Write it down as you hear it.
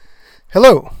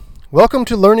Hello, welcome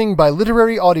to Learning by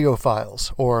Literary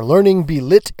Audiophiles, or Learning Be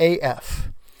Lit AF.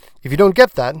 If you don't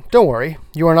get that, don't worry,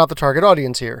 you are not the target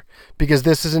audience here, because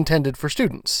this is intended for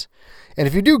students. And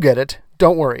if you do get it,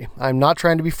 don't worry, I'm not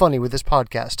trying to be funny with this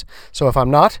podcast, so if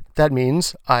I'm not, that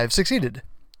means I've succeeded.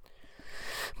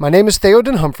 My name is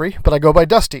Theoden Humphrey, but I go by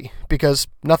Dusty, because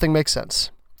nothing makes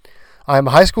sense. I am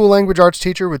a high school language arts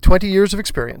teacher with 20 years of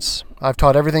experience. I've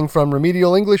taught everything from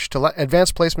remedial English to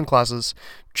advanced placement classes,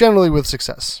 generally with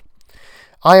success.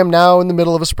 I am now in the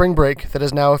middle of a spring break that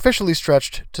is now officially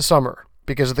stretched to summer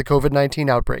because of the COVID-19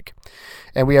 outbreak,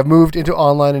 and we have moved into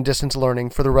online and distance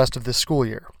learning for the rest of this school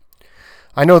year.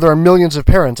 I know there are millions of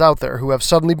parents out there who have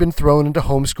suddenly been thrown into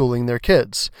homeschooling their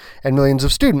kids, and millions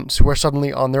of students who are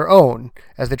suddenly on their own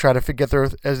as they try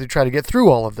to get through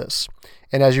all of this,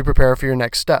 and as you prepare for your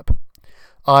next step.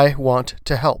 I want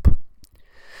to help.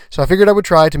 So I figured I would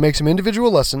try to make some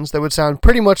individual lessons that would sound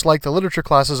pretty much like the literature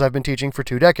classes I've been teaching for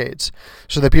 2 decades,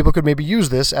 so that people could maybe use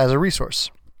this as a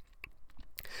resource.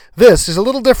 This is a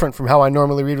little different from how I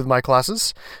normally read with my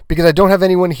classes, because I don't have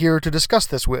anyone here to discuss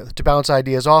this with, to bounce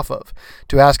ideas off of,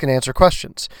 to ask and answer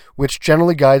questions, which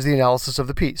generally guides the analysis of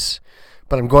the piece.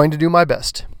 But I'm going to do my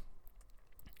best.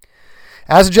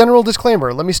 As a general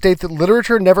disclaimer, let me state that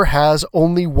literature never has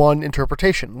only one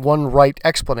interpretation, one right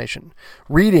explanation.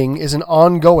 Reading is an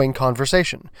ongoing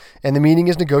conversation, and the meaning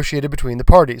is negotiated between the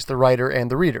parties, the writer and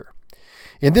the reader.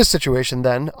 In this situation,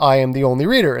 then, I am the only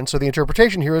reader, and so the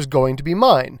interpretation here is going to be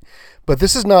mine. But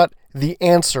this is not the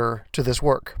answer to this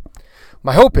work.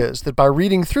 My hope is that by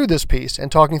reading through this piece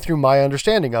and talking through my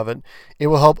understanding of it, it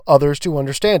will help others to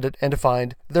understand it and to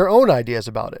find their own ideas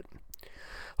about it.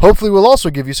 Hopefully we'll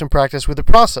also give you some practice with the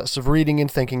process of reading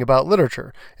and thinking about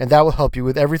literature, and that will help you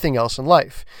with everything else in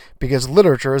life, because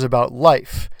literature is about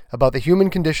life, about the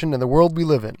human condition and the world we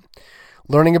live in.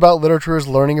 Learning about literature is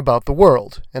learning about the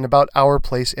world, and about our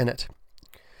place in it.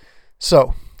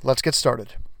 So, let's get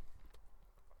started.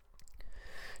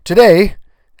 Today,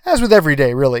 as with every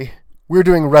day really, we're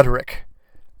doing rhetoric.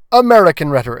 American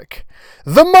rhetoric.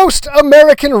 The most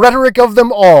American rhetoric of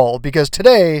them all, because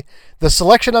today, the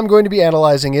selection I'm going to be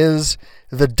analyzing is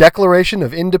the Declaration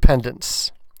of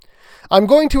Independence. I'm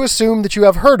going to assume that you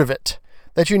have heard of it,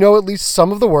 that you know at least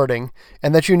some of the wording,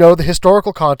 and that you know the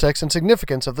historical context and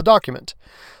significance of the document.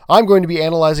 I'm going to be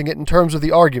analyzing it in terms of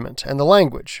the argument and the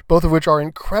language, both of which are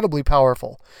incredibly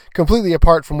powerful, completely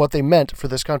apart from what they meant for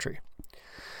this country.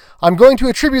 I'm going to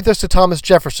attribute this to Thomas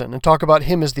Jefferson and talk about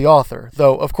him as the author,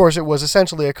 though, of course, it was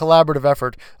essentially a collaborative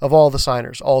effort of all the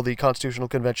signers, all the Constitutional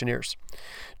Conventioneers.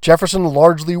 Jefferson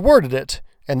largely worded it,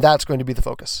 and that's going to be the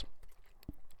focus.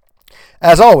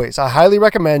 As always, I highly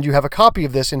recommend you have a copy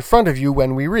of this in front of you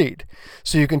when we read,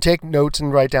 so you can take notes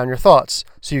and write down your thoughts,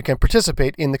 so you can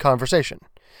participate in the conversation.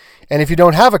 And if you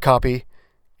don't have a copy,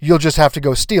 you'll just have to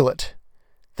go steal it.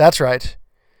 That's right.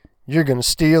 You're going to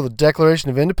steal the Declaration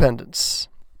of Independence.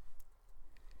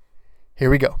 Here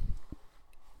we go.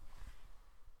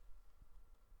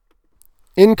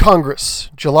 In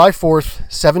Congress, July 4th,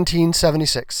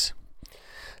 1776.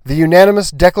 The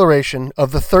unanimous declaration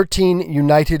of the 13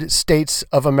 United States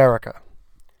of America.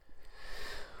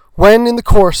 When in the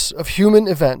course of human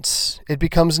events it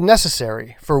becomes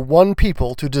necessary for one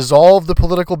people to dissolve the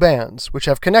political bands which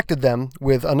have connected them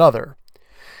with another,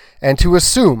 and to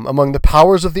assume among the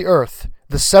powers of the earth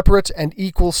the separate and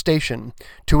equal station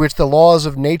to which the laws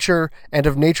of nature and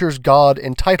of nature's God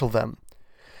entitle them,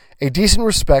 a decent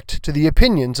respect to the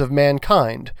opinions of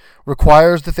mankind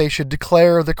requires that they should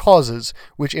declare the causes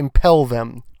which impel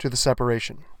them to the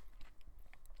separation.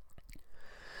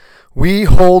 We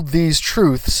hold these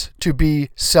truths to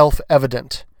be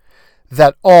self-evident,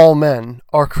 that all men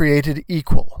are created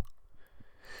equal,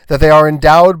 that they are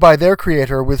endowed by their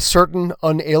Creator with certain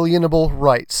unalienable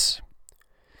rights,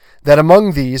 that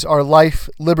among these are life,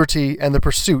 liberty, and the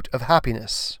pursuit of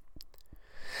happiness,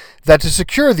 that to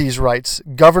secure these rights,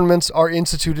 governments are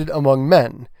instituted among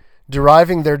men,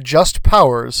 deriving their just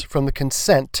powers from the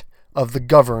consent of the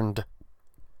governed,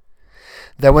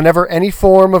 that whenever any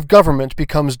form of government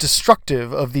becomes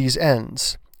destructive of these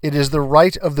ends, it is the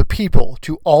right of the people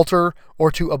to alter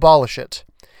or to abolish it,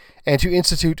 and to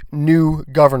institute new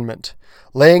government,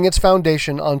 laying its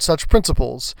foundation on such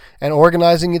principles and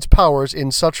organizing its powers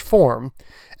in such form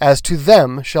as to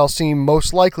them shall seem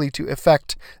most likely to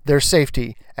effect their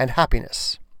safety and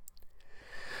happiness.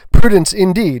 Prudence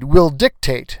indeed will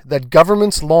dictate that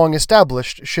governments long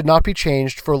established should not be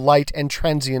changed for light and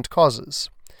transient causes,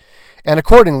 and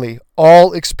accordingly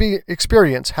all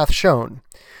experience hath shown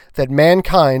that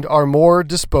mankind are more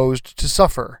disposed to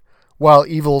suffer, while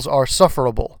evils are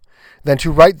sufferable, than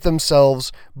to right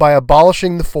themselves by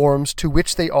abolishing the forms to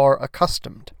which they are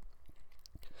accustomed.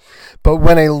 But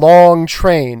when a long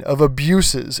train of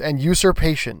abuses and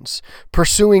usurpations,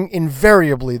 pursuing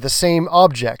invariably the same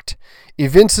object,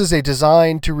 evinces a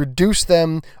design to reduce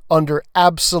them under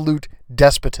absolute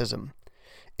despotism,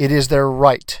 it is their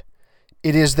right,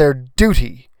 it is their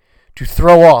duty, to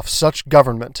throw off such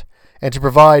government and to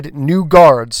provide new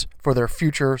guards for their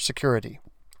future security.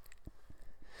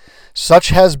 Such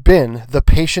has been the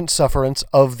patient sufferance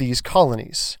of these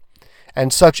colonies,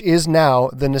 and such is now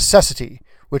the necessity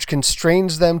which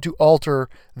constrains them to alter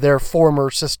their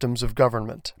former systems of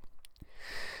government.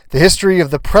 The history of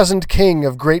the present King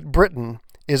of Great Britain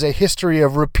is a history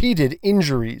of repeated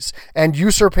injuries and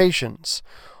usurpations,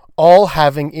 all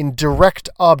having in direct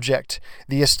object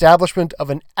the establishment of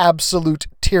an absolute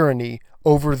tyranny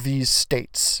over these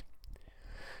states.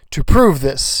 To prove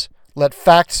this, let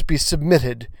facts be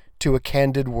submitted to a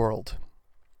candid world.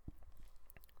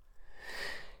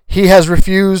 He has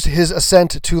refused his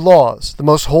assent to laws, the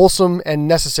most wholesome and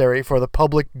necessary for the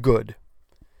public good.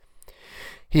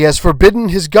 He has forbidden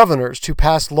his governors to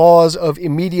pass laws of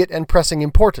immediate and pressing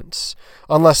importance,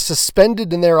 unless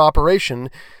suspended in their operation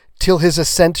till his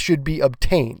assent should be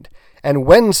obtained, and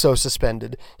when so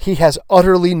suspended, he has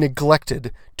utterly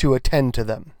neglected to attend to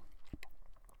them.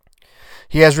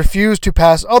 He has refused to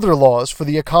pass other laws for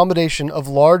the accommodation of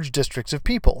large districts of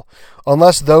people,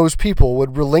 unless those people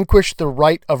would relinquish the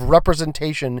right of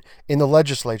representation in the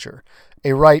legislature,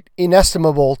 a right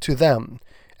inestimable to them,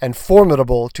 and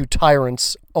formidable to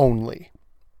tyrants only.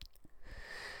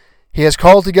 He has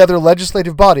called together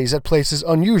legislative bodies at places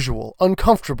unusual,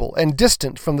 uncomfortable, and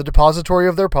distant from the depository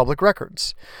of their public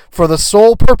records, for the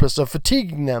sole purpose of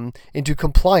fatiguing them into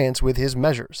compliance with his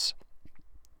measures.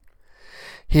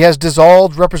 He has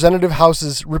dissolved representative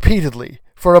houses repeatedly,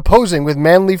 for opposing with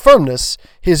manly firmness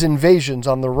his invasions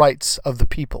on the rights of the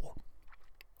people.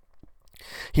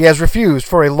 He has refused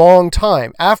for a long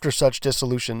time after such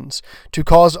dissolutions to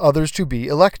cause others to be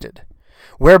elected,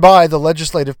 whereby the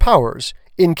legislative powers,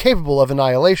 incapable of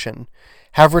annihilation,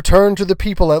 have returned to the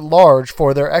people at large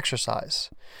for their exercise,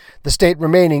 the state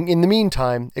remaining in the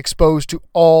meantime exposed to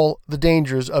all the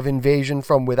dangers of invasion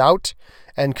from without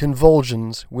and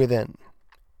convulsions within.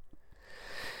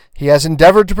 He has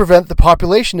endeavored to prevent the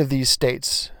population of these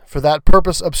states, for that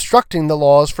purpose obstructing the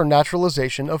laws for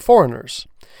naturalization of foreigners,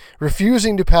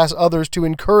 refusing to pass others to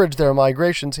encourage their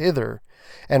migrations hither,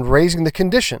 and raising the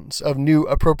conditions of new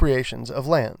appropriations of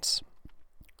lands.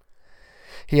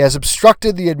 He has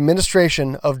obstructed the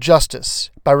administration of justice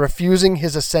by refusing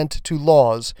his assent to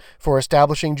laws for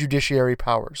establishing judiciary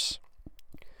powers.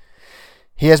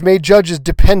 He has made judges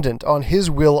dependent on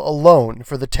his will alone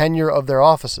for the tenure of their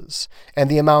offices and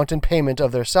the amount and payment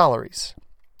of their salaries.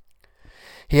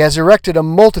 He has erected a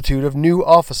multitude of new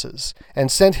offices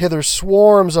and sent hither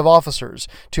swarms of officers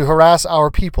to harass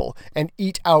our people and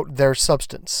eat out their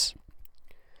substance.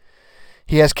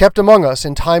 He has kept among us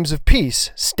in times of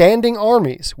peace standing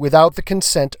armies without the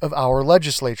consent of our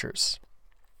legislatures.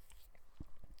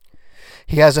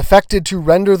 He has affected to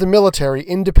render the military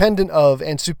independent of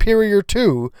and superior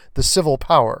to the civil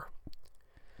power.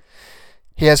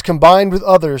 He has combined with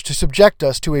others to subject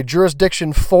us to a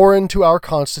jurisdiction foreign to our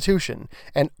Constitution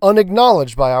and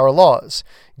unacknowledged by our laws,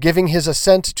 giving his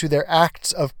assent to their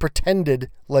acts of pretended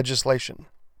legislation.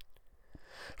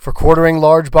 For quartering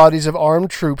large bodies of armed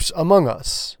troops among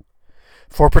us,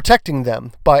 for protecting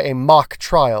them by a mock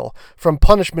trial from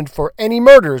punishment for any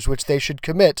murders which they should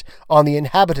commit on the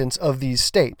inhabitants of these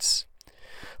states,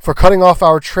 for cutting off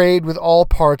our trade with all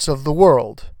parts of the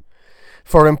world,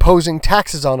 for imposing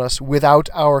taxes on us without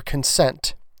our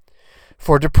consent,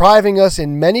 for depriving us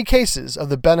in many cases of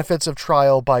the benefits of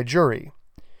trial by jury,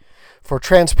 for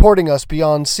transporting us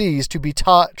beyond seas to be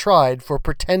tried for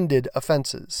pretended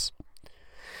offenses,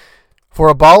 for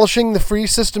abolishing the free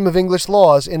system of English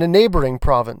laws in a neighboring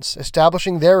province,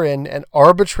 establishing therein an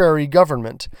arbitrary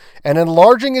government, and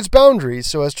enlarging its boundaries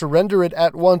so as to render it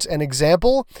at once an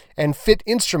example and fit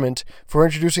instrument for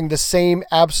introducing the same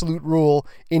absolute rule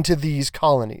into these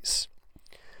colonies,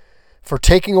 for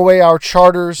taking away our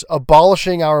charters,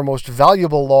 abolishing our most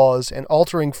valuable laws, and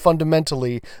altering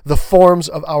fundamentally the forms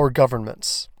of our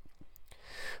governments,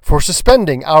 for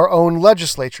suspending our own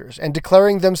legislatures and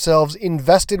declaring themselves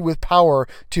invested with power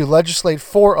to legislate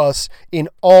for us in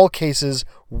all cases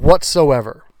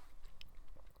whatsoever.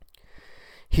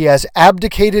 He has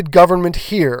abdicated government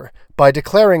here by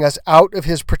declaring us out of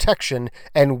his protection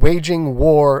and waging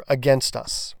war against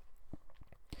us.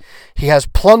 He has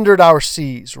plundered our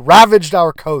seas, ravaged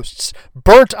our coasts,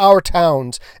 burnt our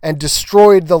towns, and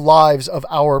destroyed the lives of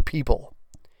our people.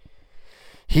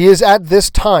 He is at this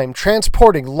time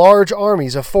transporting large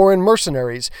armies of foreign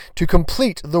mercenaries to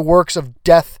complete the works of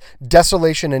death,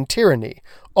 desolation, and tyranny,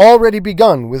 already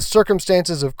begun with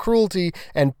circumstances of cruelty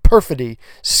and perfidy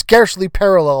scarcely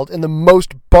paralleled in the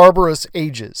most barbarous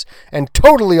ages, and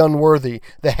totally unworthy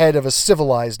the head of a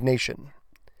civilized nation.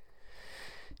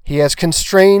 He has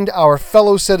constrained our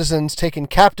fellow citizens taken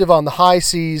captive on the high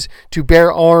seas to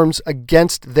bear arms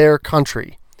against their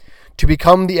country, to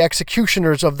become the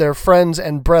executioners of their friends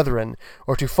and brethren,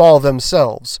 or to fall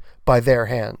themselves by their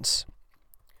hands.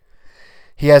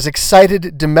 He has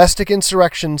excited domestic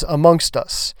insurrections amongst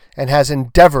us, and has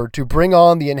endeavored to bring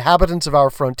on the inhabitants of our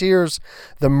frontiers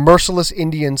the merciless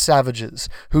Indian savages,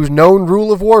 whose known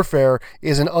rule of warfare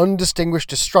is an undistinguished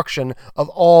destruction of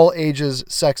all ages,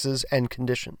 sexes, and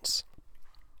conditions.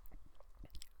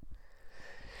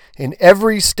 In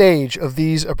every stage of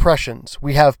these oppressions,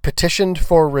 we have petitioned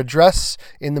for redress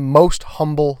in the most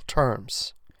humble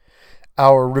terms.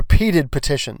 Our repeated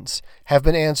petitions have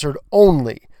been answered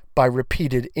only by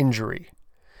repeated injury.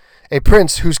 A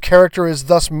prince whose character is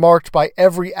thus marked by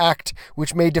every act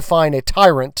which may define a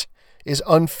tyrant is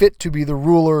unfit to be the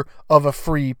ruler of a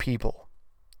free people.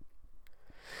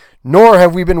 Nor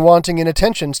have we been wanting in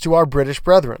attentions to our British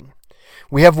brethren.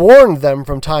 We have warned them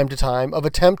from time to time of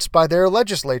attempts by their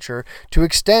legislature to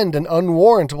extend an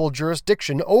unwarrantable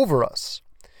jurisdiction over us.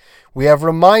 We have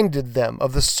reminded them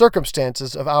of the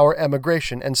circumstances of our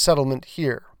emigration and settlement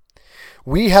here.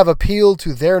 We have appealed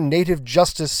to their native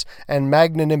justice and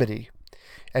magnanimity,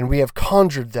 and we have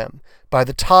conjured them by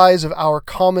the ties of our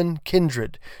common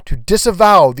kindred to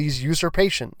disavow these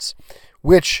usurpations,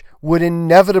 which would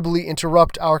inevitably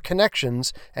interrupt our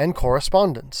connections and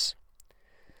correspondence.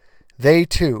 They,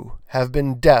 too, have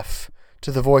been deaf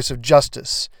to the voice of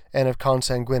justice and of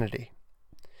consanguinity.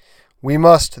 We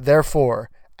must, therefore,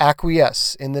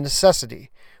 acquiesce in the necessity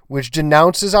which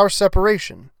denounces our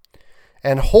separation,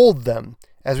 and hold them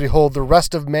as we hold the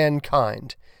rest of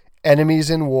mankind,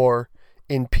 enemies in war,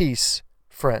 in peace,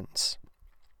 friends.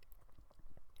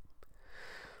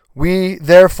 We,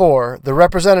 therefore, the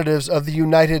representatives of the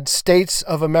United States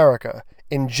of America,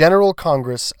 in General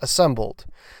Congress assembled,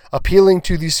 appealing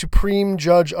to the Supreme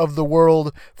Judge of the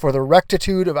world for the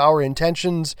rectitude of our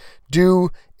intentions, do,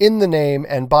 in the name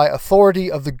and by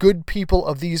authority of the good people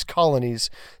of these colonies,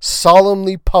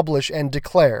 solemnly publish and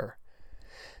declare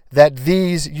that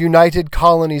these united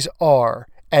colonies are,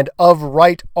 and of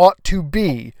right ought to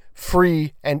be,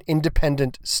 free and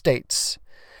independent states,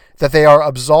 that they are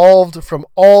absolved from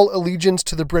all allegiance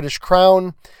to the British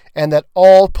Crown, and that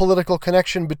all political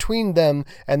connection between them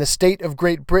and the state of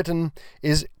Great Britain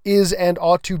is and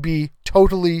ought to be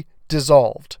totally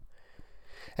dissolved,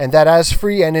 and that as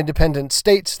free and independent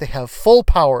states they have full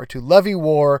power to levy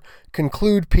war,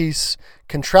 conclude peace,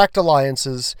 contract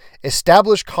alliances,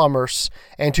 establish commerce,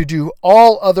 and to do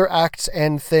all other acts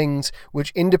and things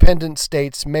which independent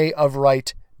states may of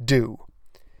right do.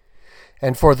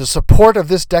 And for the support of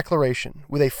this declaration,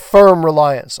 with a firm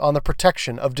reliance on the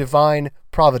protection of divine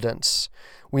providence,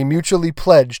 we mutually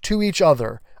pledge to each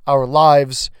other our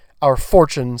lives, our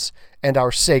fortunes, and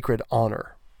our sacred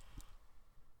honor.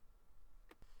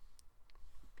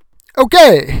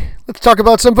 Okay, let's talk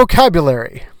about some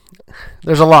vocabulary.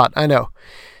 There's a lot, I know.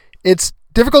 It's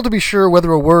difficult to be sure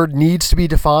whether a word needs to be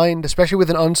defined, especially with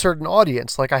an uncertain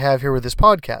audience like I have here with this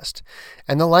podcast.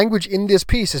 And the language in this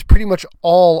piece is pretty much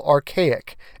all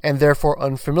archaic and therefore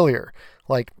unfamiliar.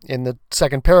 Like in the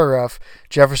second paragraph,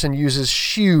 Jefferson uses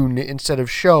shewn instead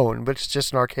of shown, but it's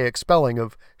just an archaic spelling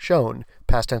of shown,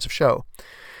 past tense of show.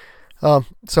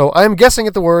 So I'm guessing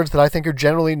at the words that I think are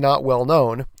generally not well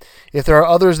known. If there are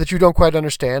others that you don't quite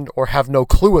understand or have no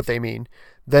clue what they mean,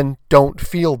 then don't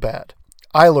feel bad.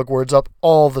 I look words up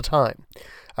all the time.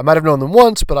 I might have known them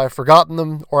once, but I've forgotten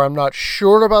them, or I'm not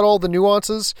sure about all the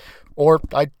nuances, or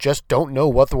I just don't know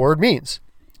what the word means.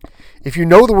 If you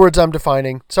know the words I'm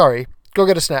defining, sorry, go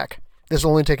get a snack. This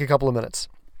will only take a couple of minutes.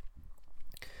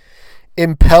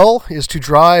 Impel is to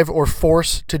drive or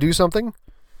force to do something.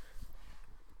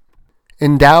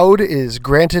 Endowed is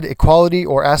granted equality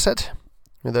or asset,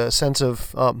 the sense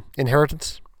of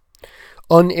inheritance.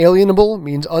 Unalienable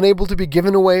means unable to be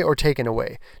given away or taken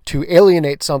away. To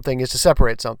alienate something is to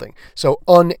separate something. So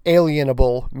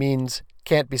unalienable means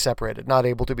can't be separated, not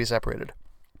able to be separated.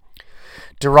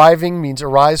 Deriving means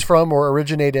arise from or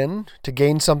originate in, to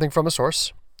gain something from a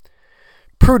source.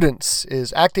 Prudence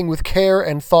is acting with care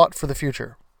and thought for the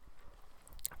future.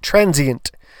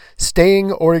 Transient,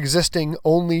 staying or existing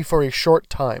only for a short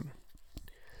time.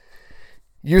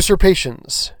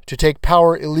 Usurpations, to take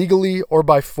power illegally or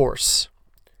by force.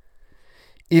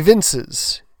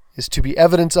 Evinces is to be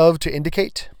evidence of, to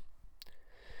indicate.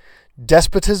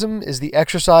 Despotism is the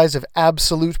exercise of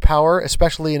absolute power,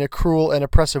 especially in a cruel and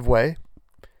oppressive way.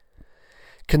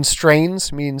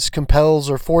 Constrains means compels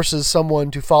or forces someone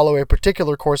to follow a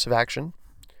particular course of action.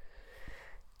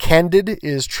 Candid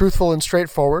is truthful and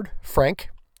straightforward, frank.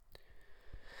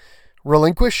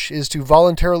 Relinquish is to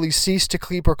voluntarily cease to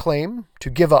keep or claim, to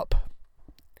give up.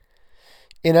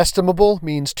 Inestimable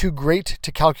means too great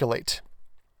to calculate.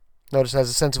 Notice it has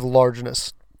a sense of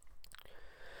largeness.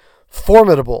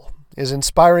 Formidable is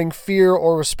inspiring fear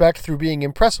or respect through being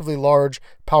impressively large,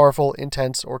 powerful,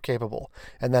 intense, or capable.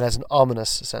 And that has an ominous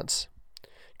sense,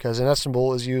 because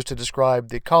inestimable is used to describe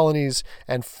the colonies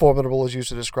and formidable is used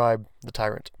to describe the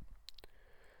tyrant.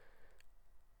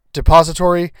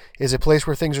 Depository is a place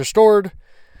where things are stored.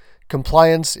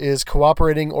 Compliance is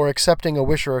cooperating or accepting a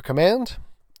wish or a command.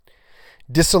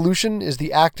 Dissolution is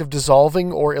the act of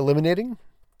dissolving or eliminating.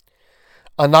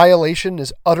 Annihilation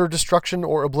is utter destruction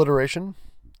or obliteration.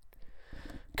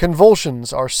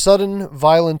 Convulsions are sudden,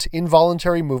 violent,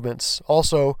 involuntary movements,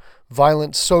 also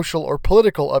violent social or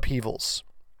political upheavals.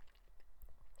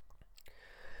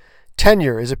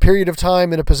 Tenure is a period of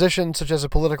time in a position such as a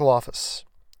political office.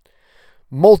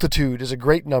 Multitude is a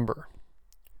great number.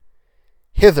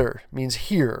 Hither means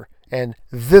here, and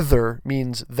thither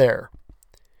means there.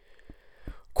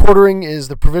 Quartering is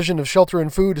the provision of shelter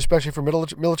and food, especially for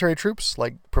military troops,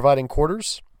 like providing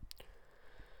quarters.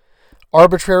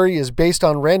 Arbitrary is based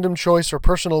on random choice or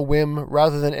personal whim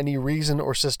rather than any reason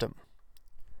or system.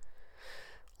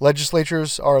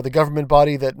 Legislatures are the government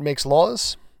body that makes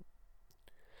laws.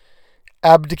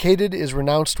 Abdicated is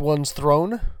renounced one's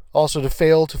throne, also to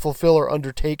fail to fulfill or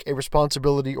undertake a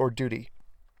responsibility or duty.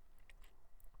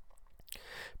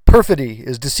 Perfidy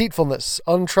is deceitfulness,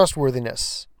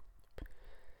 untrustworthiness.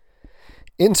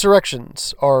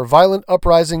 Insurrections are violent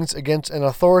uprisings against an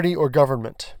authority or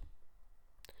government.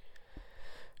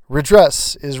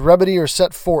 Redress is remedy or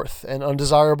set forth an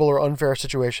undesirable or unfair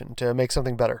situation to make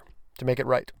something better, to make it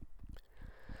right.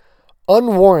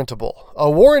 Unwarrantable. A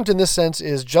warrant in this sense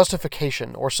is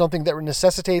justification or something that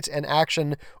necessitates an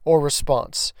action or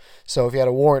response. So if you had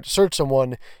a warrant to search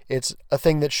someone, it's a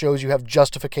thing that shows you have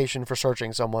justification for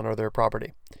searching someone or their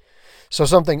property. So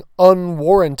something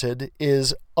unwarranted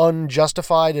is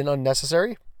unjustified and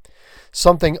unnecessary.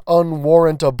 Something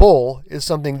unwarrantable is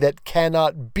something that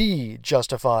cannot be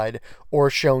justified or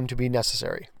shown to be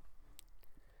necessary.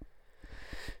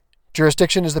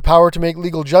 Jurisdiction is the power to make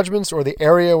legal judgments or the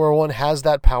area where one has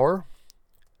that power.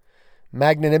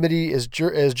 Magnanimity is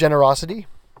generosity.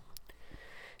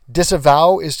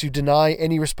 Disavow is to deny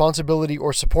any responsibility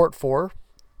or support for.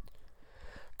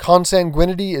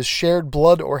 Consanguinity is shared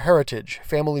blood or heritage,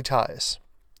 family ties.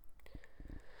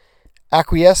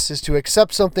 Acquiesce is to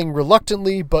accept something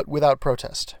reluctantly but without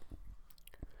protest.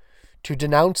 To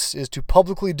denounce is to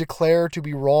publicly declare to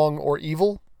be wrong or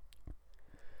evil.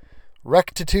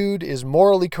 Rectitude is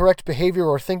morally correct behavior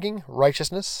or thinking,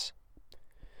 righteousness.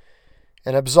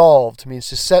 And absolved means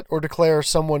to set or declare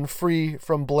someone free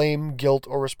from blame, guilt,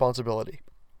 or responsibility.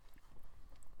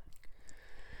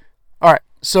 All right,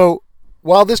 so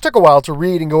while this took a while to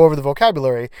read and go over the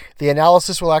vocabulary, the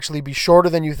analysis will actually be shorter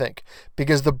than you think,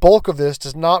 because the bulk of this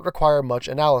does not require much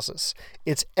analysis.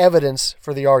 It's evidence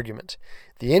for the argument.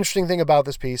 The interesting thing about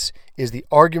this piece is the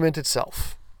argument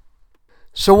itself.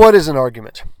 So what is an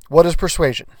argument? What is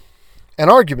persuasion? An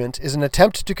argument is an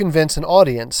attempt to convince an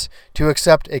audience to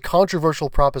accept a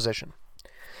controversial proposition.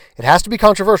 It has to be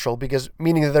controversial,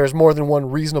 meaning that there is more than one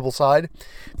reasonable side.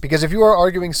 Because if you are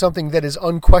arguing something that is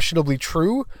unquestionably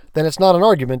true, then it's not an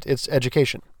argument, it's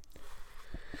education.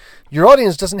 Your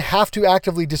audience doesn't have to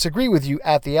actively disagree with you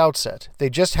at the outset. They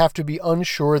just have to be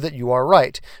unsure that you are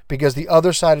right, because the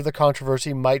other side of the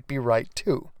controversy might be right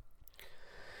too.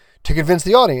 To convince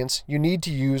the audience, you need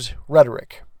to use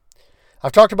rhetoric.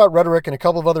 I've talked about rhetoric in a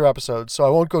couple of other episodes, so I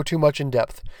won't go too much in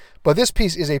depth. But this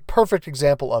piece is a perfect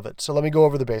example of it, so let me go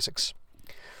over the basics.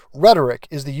 Rhetoric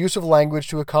is the use of language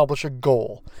to accomplish a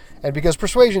goal. And because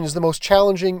persuasion is the most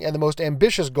challenging and the most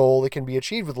ambitious goal that can be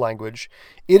achieved with language,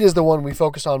 it is the one we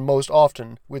focus on most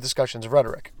often with discussions of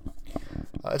rhetoric.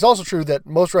 It's also true that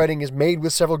most writing is made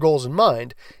with several goals in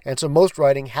mind, and so most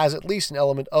writing has at least an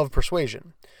element of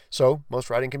persuasion. So most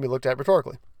writing can be looked at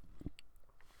rhetorically.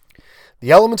 The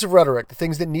elements of rhetoric, the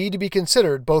things that need to be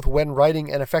considered both when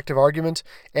writing an effective argument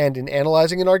and in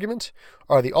analyzing an argument,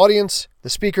 are the audience, the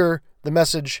speaker, the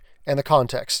message, and the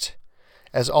context.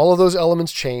 As all of those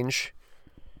elements change,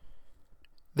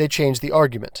 they change the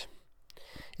argument.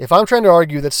 If I'm trying to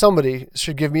argue that somebody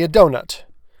should give me a donut,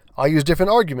 I'll use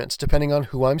different arguments depending on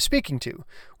who I'm speaking to,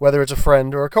 whether it's a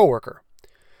friend or a coworker,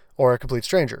 or a complete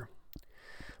stranger.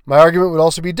 My argument would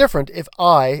also be different if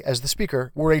I, as the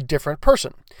speaker, were a different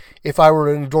person. If I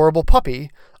were an adorable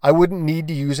puppy, I wouldn't need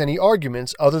to use any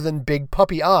arguments other than big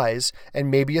puppy eyes and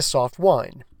maybe a soft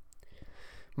whine.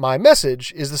 My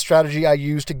message is the strategy I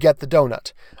use to get the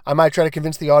donut. I might try to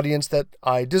convince the audience that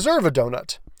I deserve a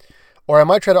donut. Or I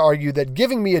might try to argue that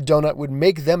giving me a donut would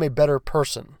make them a better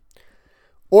person.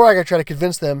 Or I could try to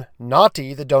convince them not to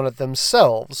eat the donut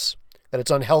themselves, that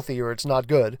it's unhealthy or it's not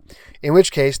good, in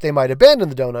which case they might abandon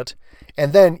the donut,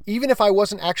 and then, even if I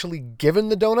wasn't actually given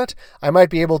the donut, I might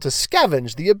be able to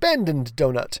scavenge the abandoned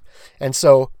donut. And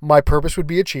so my purpose would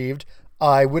be achieved.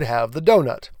 I would have the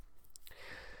donut.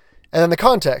 And then the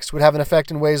context would have an effect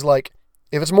in ways like,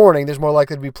 if it's morning, there's more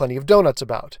likely to be plenty of donuts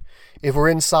about. If we're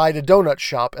inside a donut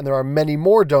shop and there are many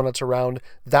more donuts around,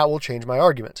 that will change my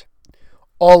argument.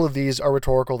 All of these are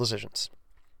rhetorical decisions.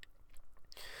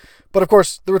 But of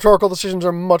course, the rhetorical decisions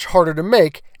are much harder to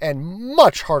make and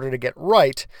much harder to get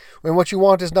right when what you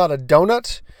want is not a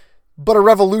donut, but a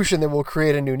revolution that will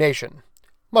create a new nation.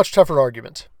 Much tougher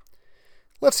argument.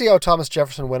 Let's see how Thomas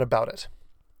Jefferson went about it.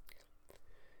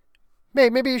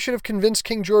 Maybe he should have convinced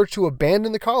King George to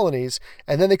abandon the colonies,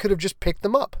 and then they could have just picked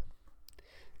them up.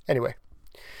 Anyway,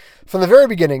 from the very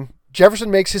beginning, Jefferson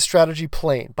makes his strategy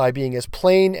plain by being as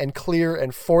plain and clear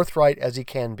and forthright as he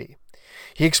can be.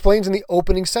 He explains in the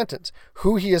opening sentence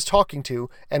who he is talking to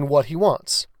and what he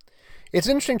wants. It's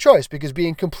an interesting choice because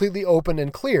being completely open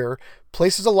and clear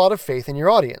places a lot of faith in your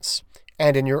audience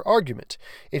and in your argument.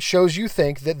 It shows you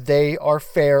think that they are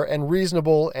fair and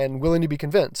reasonable and willing to be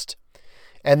convinced,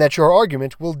 and that your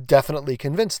argument will definitely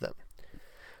convince them.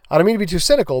 I don't mean to be too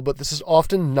cynical, but this is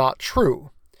often not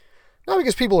true. Not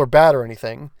because people are bad or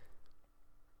anything,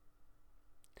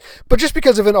 but just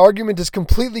because if an argument is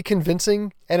completely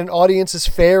convincing and an audience is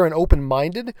fair and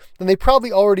open-minded, then they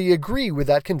probably already agree with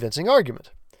that convincing argument.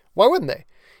 Why wouldn't they?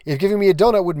 If giving me a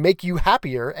donut would make you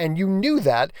happier and you knew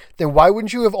that, then why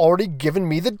wouldn't you have already given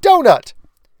me the donut?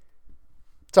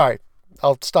 Sorry,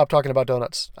 I'll stop talking about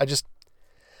donuts.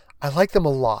 I like them a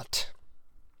lot.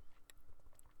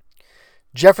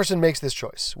 Jefferson makes this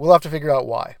choice. We'll have to figure out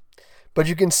why. But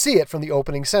you can see it from the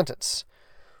opening sentence.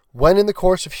 When in the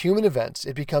course of human events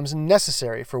it becomes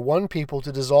necessary for one people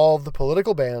to dissolve the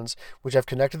political bands which have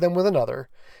connected them with another,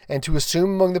 and to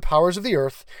assume among the powers of the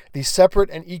earth the separate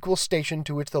and equal station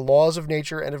to which the laws of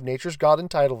nature and of nature's God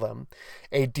entitle them,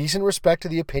 a decent respect to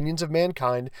the opinions of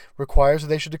mankind requires that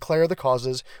they should declare the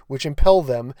causes which impel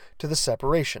them to the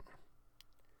separation.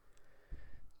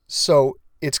 So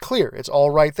it's clear. It's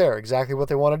all right there. Exactly what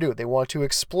they want to do. They want to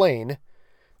explain,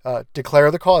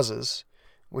 declare the causes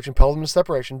which impel them to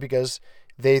separation because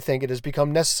they think it has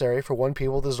become necessary for one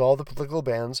people to dissolve the political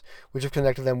bands which have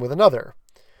connected them with another.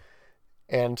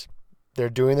 And they're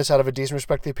doing this out of a decent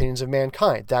respect to the opinions of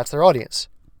mankind. That's their audience.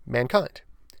 Mankind.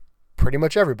 Pretty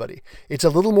much everybody. It's a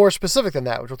little more specific than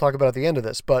that, which we'll talk about at the end of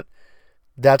this, but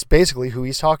that's basically who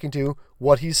he's talking to,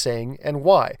 what he's saying, and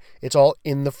why. It's all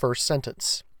in the first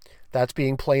sentence. That's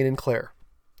being plain and clear.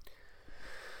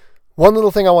 One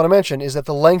little thing I want to mention is that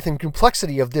the length and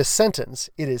complexity of this sentence,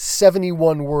 it is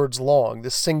 71 words long.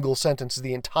 This single sentence is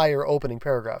the entire opening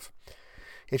paragraph.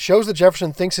 It shows that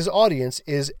Jefferson thinks his audience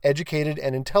is educated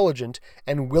and intelligent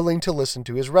and willing to listen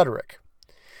to his rhetoric.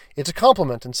 It's a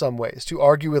compliment in some ways to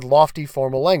argue with lofty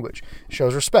formal language. It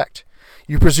shows respect.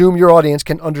 You presume your audience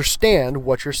can understand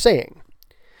what you're saying.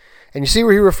 And you see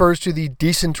where he refers to the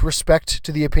decent respect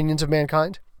to the opinions of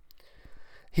mankind?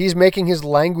 He's making his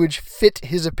language fit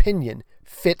his opinion,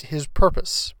 fit his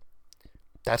purpose.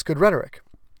 That's good rhetoric.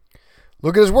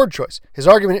 Look at his word choice. His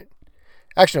argument...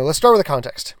 Actually, no, let's start with the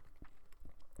context.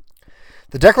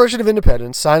 The Declaration of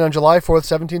Independence, signed on July 4th,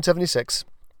 1776,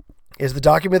 is the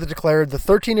document that declared the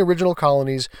 13 original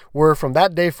colonies were from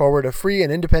that day forward a free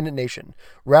and independent nation,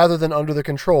 rather than under the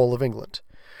control of England.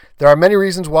 There are many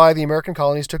reasons why the American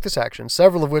colonies took this action,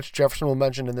 several of which Jefferson will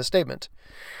mention in this statement.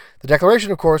 The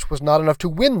Declaration, of course, was not enough to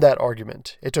win that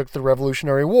argument. It took the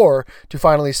Revolutionary War to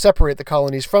finally separate the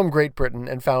colonies from Great Britain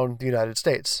and found the United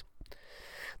States.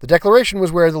 The Declaration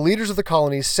was where the leaders of the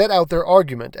colonies set out their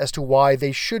argument as to why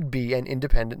they should be an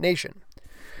independent nation.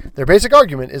 Their basic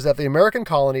argument is that the American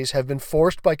colonies have been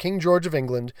forced by King George of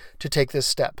England to take this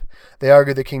step. They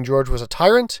argued that King George was a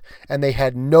tyrant, and they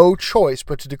had no choice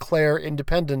but to declare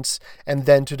independence and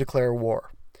then to declare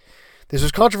war. This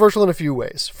was controversial in a few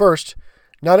ways. First,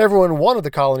 not everyone wanted the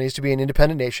colonies to be an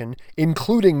independent nation,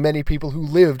 including many people who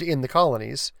lived in the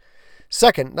colonies.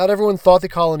 Second, not everyone thought the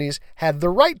colonies had the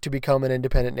right to become an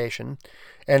independent nation.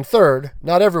 And third,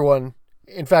 not everyone,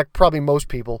 in fact, probably most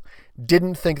people,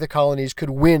 didn't think the colonies could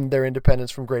win their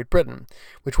independence from Great Britain,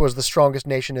 which was the strongest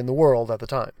nation in the world at the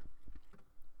time.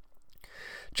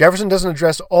 Jefferson doesn't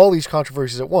address all these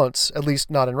controversies at once, at least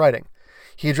not in writing.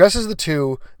 He addresses the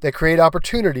two that create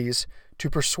opportunities to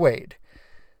persuade.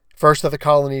 First, that the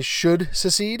colonies should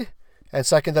secede, and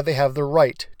second, that they have the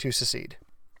right to secede.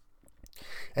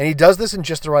 And he does this in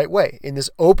just the right way. In this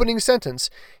opening sentence,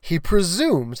 he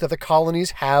presumes that the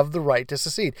colonies have the right to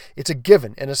secede. It's a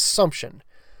given, an assumption.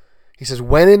 He says,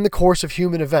 when in the course of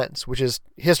human events, which is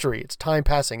history, it's time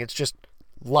passing, it's just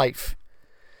life,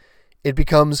 it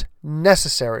becomes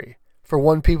necessary for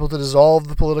one people to dissolve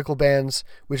the political bands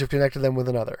which have connected them with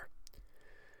another.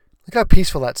 Look how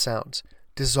peaceful that sounds.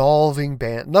 Dissolving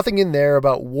band. Nothing in there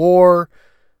about war.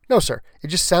 No, sir. It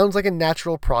just sounds like a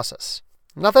natural process.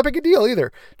 Not that big a deal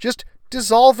either. Just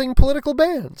dissolving political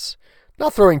bands.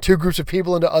 Not throwing two groups of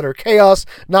people into utter chaos.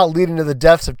 Not leading to the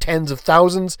deaths of tens of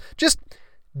thousands. Just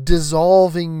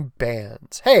dissolving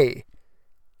bands. Hey,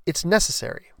 it's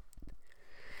necessary.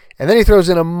 And then he throws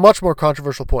in a much more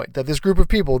controversial point, that this group of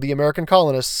people, the American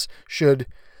colonists, should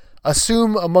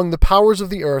assume among the powers of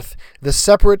the earth the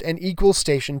separate and equal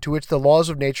station to which the laws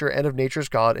of nature and of nature's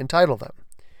God entitle them.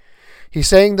 He's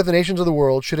saying that the nations of the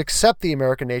world should accept the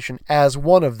American nation as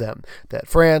one of them, that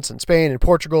France and Spain and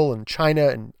Portugal and China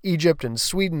and Egypt and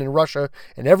Sweden and Russia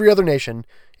and every other nation,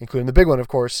 including the big one, of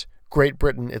course, Great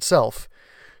Britain itself,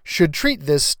 should treat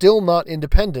this still not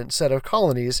independent set of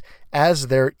colonies as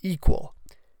their equal.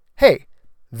 Hey,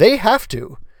 they have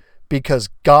to, because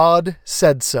God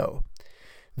said so.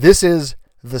 This is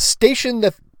the station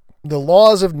that the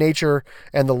laws of nature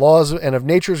and the laws and of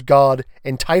nature's God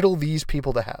entitle these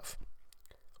people to have.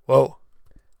 Whoa,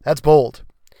 that's bold.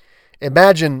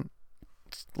 Imagine,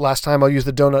 last time I'll use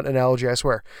the donut analogy, I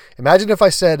swear. Imagine if I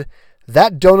said,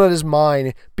 that donut is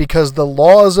mine because the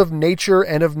laws of nature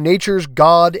and of nature's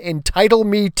God entitle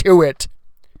me to it.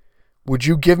 Would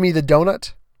you give me the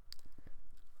donut?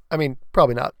 I mean,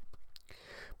 probably not.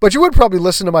 But you would probably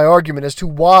listen to my argument as to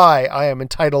why I am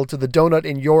entitled to the donut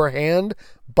in your hand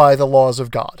by the laws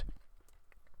of God.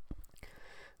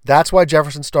 That's why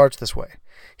Jefferson starts this way.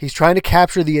 He's trying to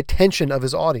capture the attention of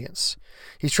his audience.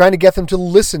 He's trying to get them to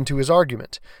listen to his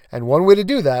argument. And one way to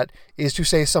do that is to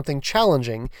say something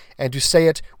challenging and to say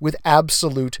it with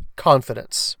absolute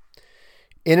confidence.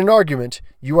 In an argument,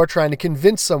 you are trying to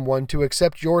convince someone to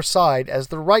accept your side as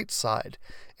the right side.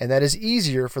 And that is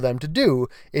easier for them to do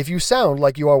if you sound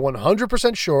like you are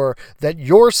 100% sure that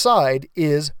your side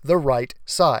is the right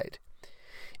side.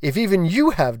 If even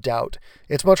you have doubt,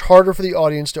 it's much harder for the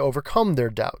audience to overcome their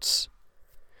doubts.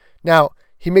 Now,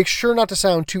 he makes sure not to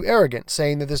sound too arrogant,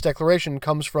 saying that this declaration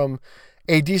comes from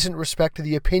a decent respect to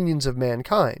the opinions of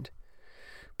mankind.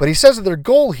 But he says that their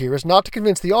goal here is not to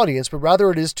convince the audience, but rather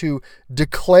it is to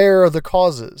declare the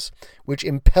causes which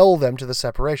impel them to the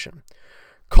separation.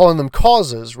 Calling them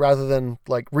causes rather than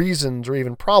like reasons or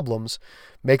even problems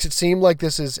makes it seem like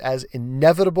this is as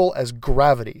inevitable as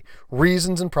gravity.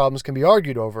 Reasons and problems can be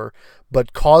argued over,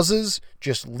 but causes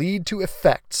just lead to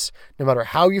effects, no matter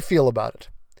how you feel about it.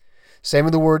 Same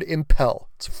with the word impel.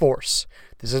 It's force.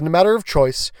 This isn't a matter of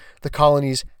choice. The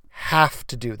colonies have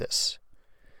to do this.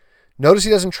 Notice he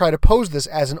doesn't try to pose this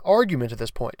as an argument at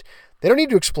this point. They don't need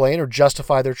to explain or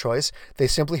justify their choice. They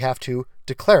simply have to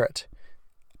declare it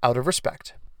out of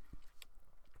respect.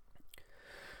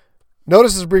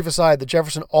 Notice as a brief aside that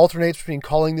Jefferson alternates between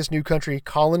calling this new country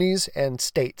colonies and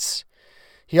states.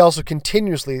 He also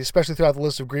continuously, especially throughout the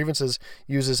list of grievances,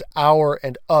 uses our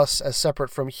and us as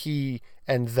separate from he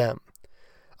and them.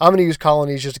 I'm going to use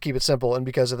colonies just to keep it simple, and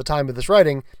because at the time of this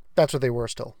writing, that's what they were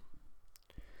still.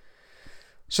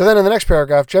 So then in the next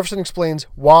paragraph, Jefferson explains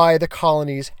why the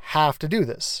colonies have to do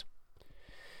this.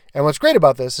 And what's great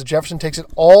about this is Jefferson takes it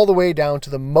all the way down to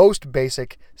the most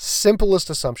basic, simplest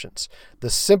assumptions, the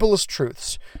simplest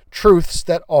truths, truths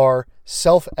that are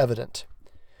self-evident.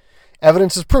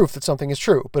 Evidence is proof that something is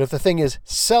true, but if the thing is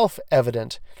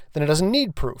self-evident, then it doesn't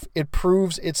need proof. It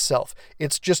proves itself.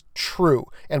 It's just true,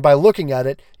 and by looking at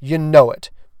it, you know it.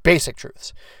 Basic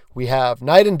truths. We have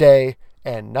night and day,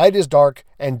 and night is dark,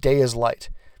 and day is light.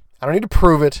 I don't need to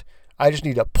prove it. I just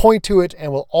need to point to it,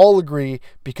 and we'll all agree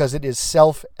because it is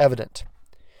self-evident.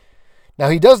 Now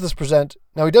he does present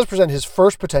his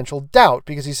first potential doubt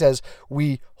because he says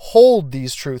we hold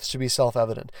these truths to be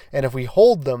self-evident, and if we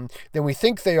hold them, then we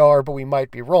think they are, but we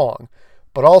might be wrong.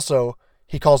 But also,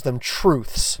 he calls them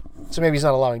truths, so maybe he's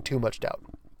not allowing too much doubt.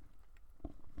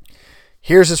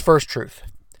 Here's his first truth,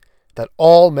 that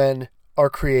all men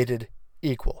are created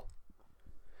equal.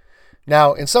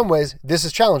 Now, in some ways, this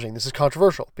is challenging. This is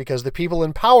controversial because the people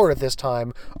in power at this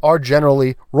time are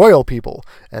generally royal people,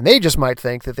 and they just might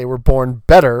think that they were born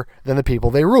better than the people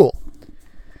they rule.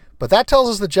 But that tells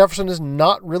us that Jefferson is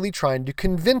not really trying to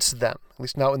convince them, at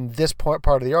least not in this part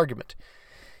of the argument.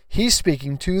 He's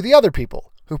speaking to the other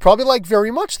people, who probably like very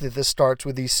much that this starts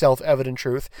with the self-evident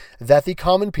truth that the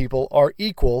common people are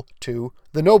equal to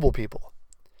the noble people.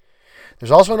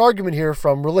 There's also an argument here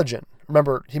from religion.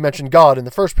 Remember, he mentioned God in the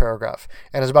first paragraph,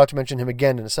 and is about to mention him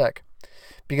again in a sec,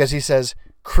 because he says,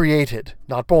 created,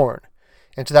 not born.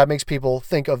 And so that makes people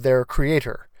think of their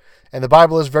creator. And the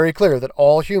Bible is very clear that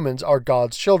all humans are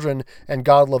God's children, and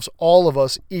God loves all of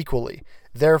us equally.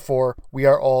 Therefore, we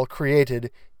are all created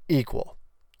equal.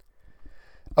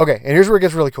 Okay, and here's where it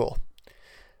gets really cool.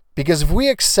 Because if we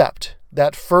accept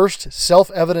that first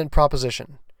self-evident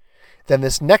proposition, then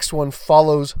this next one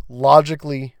follows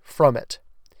logically from it.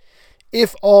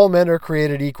 If all men are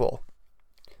created equal,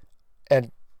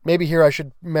 and maybe here I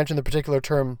should mention the particular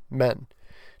term men.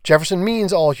 Jefferson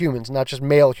means all humans, not just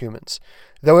male humans.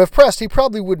 Though if pressed, he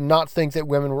probably would not think that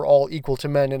women were all equal to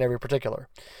men in every particular.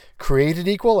 Created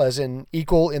equal, as in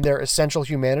equal in their essential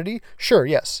humanity? Sure,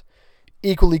 yes.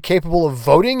 Equally capable of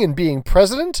voting and being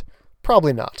president?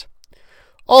 Probably not.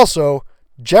 Also,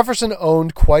 Jefferson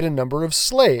owned quite a number of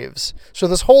slaves, so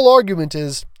this whole argument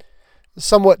is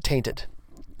somewhat tainted.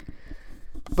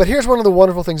 But here's one of the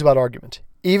wonderful things about argument.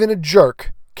 Even a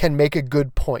jerk can make a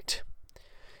good point.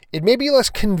 It may be less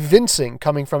convincing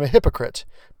coming from a hypocrite,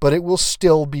 but it will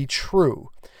still be true.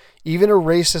 Even a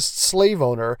racist slave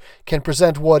owner can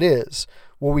present what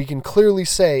we can clearly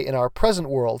say in our present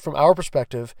world, from our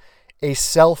perspective, a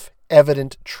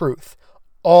self-evident truth.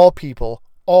 All people,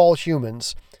 all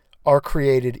humans, are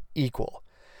created equal.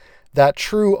 That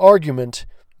true argument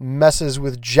messes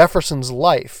with Jefferson's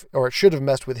life, or it should have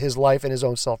messed with his life and his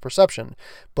own self-perception,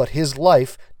 but his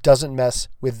life doesn't mess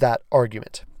with that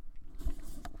argument.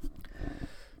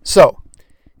 So,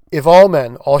 if all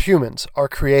men, all humans, are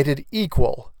created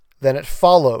equal, then it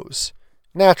follows,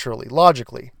 naturally,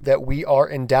 logically, that we are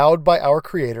endowed by our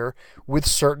Creator with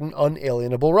certain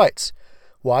unalienable rights.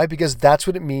 Why? Because that's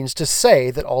what it means to say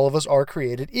that all of us are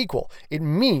created equal. It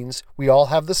means we all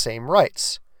have the same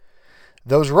rights.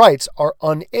 Those rights are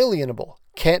unalienable,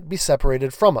 can't be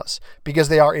separated from us, because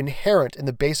they are inherent in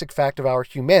the basic fact of our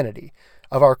humanity,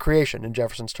 of our creation, in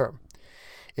Jefferson's term.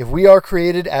 If we are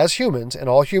created as humans, and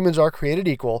all humans are created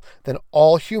equal, then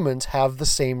all humans have the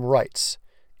same rights.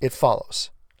 It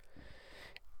follows.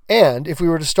 And if we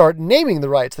were to start naming the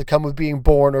rights that come with being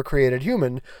born or created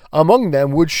human, among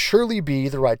them would surely be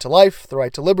the right to life, the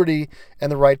right to liberty, and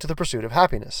the right to the pursuit of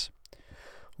happiness.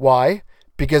 Why?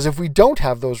 Because if we don't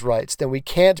have those rights, then we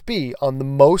can't be, on the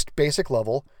most basic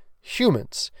level,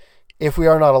 humans. If we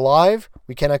are not alive,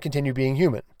 we cannot continue being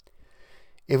human.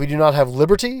 If we do not have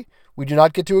liberty, we do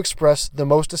not get to express the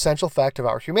most essential fact of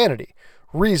our humanity,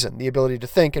 reason, the ability to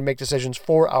think and make decisions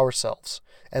for ourselves,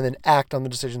 and then act on the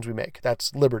decisions we make.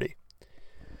 That's liberty.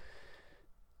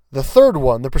 The third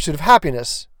one, the pursuit of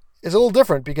happiness, is a little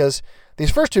different because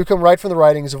these first two come right from the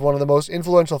writings of one of the most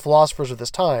influential philosophers of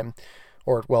this time,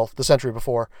 or, well, the century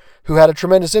before, who had a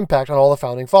tremendous impact on all the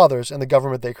founding fathers and the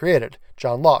government they created,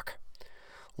 John Locke.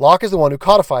 Locke is the one who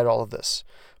codified all of this,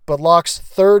 but Locke's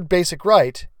third basic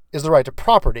right is the right to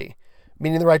property,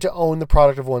 meaning the right to own the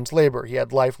product of one's labor. He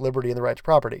had life, liberty, and the right to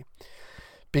property.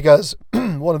 Because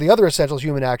one of the other essential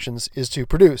human actions is to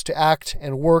produce, to act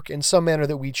and work in some manner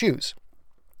that we choose.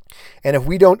 And if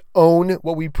we don't own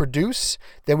what we produce,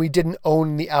 then we didn't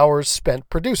own the hours spent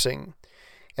producing.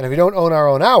 And if we don't own our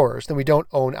own hours, then we don't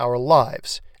own our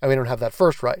lives. And we don't have that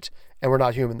first right. And we're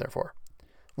not human, therefore.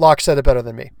 Locke said it better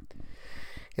than me.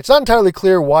 It's not entirely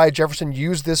clear why Jefferson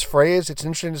used this phrase. It's an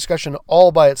interesting discussion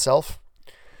all by itself.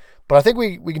 But I think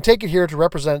we can take it here to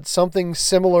represent something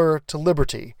similar to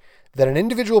liberty, that an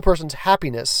individual person's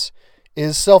happiness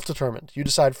is self-determined. You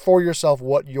decide for yourself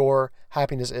what your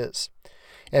happiness is.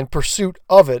 And pursuit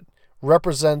of it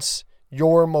represents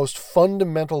your most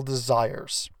fundamental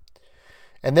desires.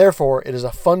 And therefore, it is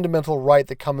a fundamental right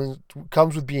that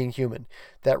comes with being human.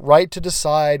 That right to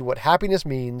decide what happiness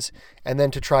means and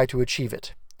then to try to achieve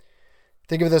it.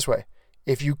 Think of it this way.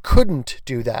 If you couldn't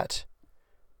do that,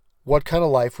 what kind of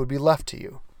life would be left to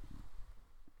you?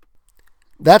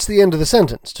 That's the end of the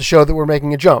sentence, to show that we're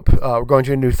making a jump. We're going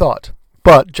to a new thought.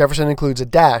 But Jefferson includes a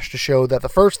dash to show that the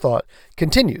first thought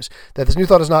continues. That this new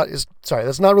thought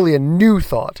that's not really a new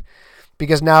thought,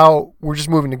 because now we're just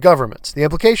moving to governments. The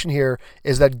implication here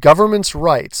is that governments'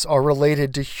 rights are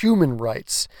related to human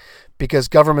rights, because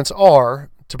governments are,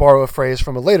 to borrow a phrase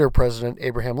from a later president,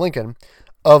 Abraham Lincoln,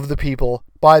 of the people,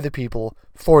 by the people,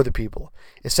 for the people,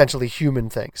 essentially human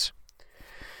things.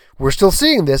 We're still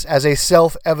seeing this as a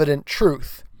self-evident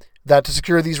truth, that to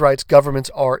secure these rights,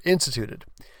 governments are instituted.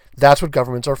 That's what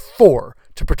governments are for,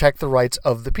 to protect the rights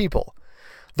of the people.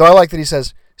 Though I like that he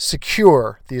says,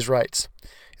 secure these rights.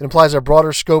 It implies a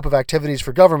broader scope of activities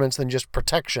for governments than just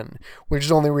protection, which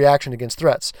is only reaction against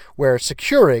threats, where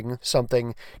securing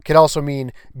something can also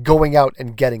mean going out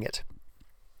and getting it.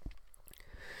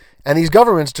 And these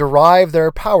governments derive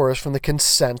their powers from the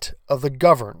consent of the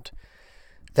governed.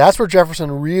 That's where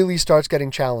Jefferson really starts getting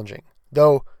challenging,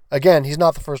 though, again, he's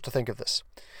not the first to think of this.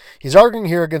 He's arguing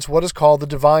here against what is called the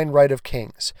divine right of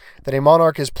kings, that a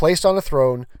monarch is placed on a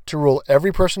throne to rule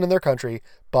every person in their country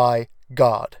by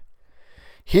God.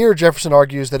 Here, Jefferson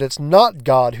argues that it's not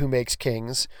God who makes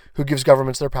kings, who gives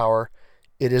governments their power.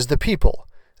 It is the people,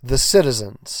 the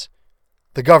citizens,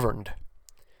 the governed.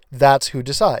 That's who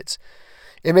decides.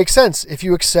 It makes sense if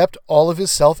you accept all of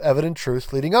his self-evident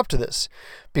truth leading up to this,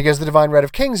 because the divine right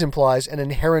of kings implies an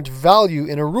inherent value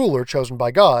in a ruler chosen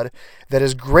by God that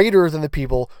is greater than the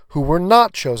people who were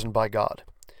not chosen by God.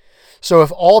 So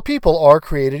if all people are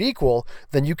created equal,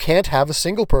 then you can't have a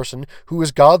single person who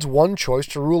is God's one choice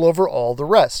to rule over all the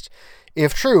rest.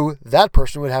 If true, that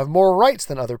person would have more rights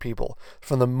than other people,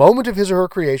 from the moment of his or her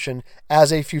creation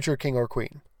as a future king or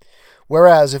queen.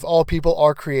 Whereas if all people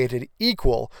are created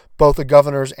equal, both the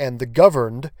governors and the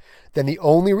governed, then the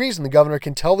only reason the governor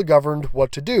can tell the governed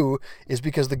what to do is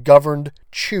because the governed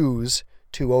choose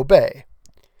to obey.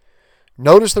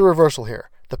 Notice the reversal here.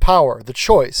 The power, the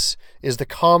choice, is the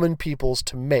common people's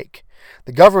to make.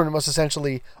 The government must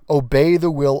essentially obey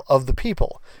the will of the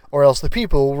people, or else the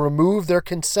people will remove their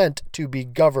consent to be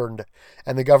governed,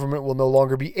 and the government will no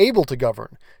longer be able to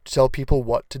govern, to tell people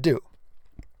what to do.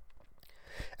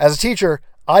 As a teacher,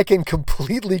 I can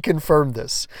completely confirm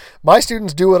this. My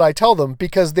students do what I tell them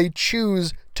because they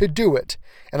choose to do it.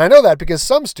 And I know that because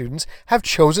some students have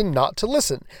chosen not to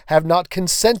listen, have not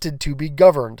consented to be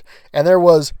governed, and there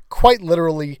was quite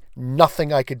literally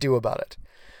nothing I could do about it.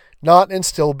 Not and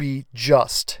still be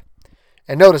just.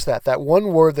 And notice that one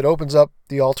word that opens up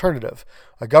the alternative,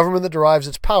 a government that derives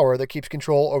its power, that keeps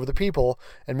control over the people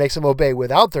and makes them obey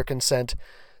without their consent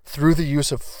through the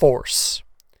use of force.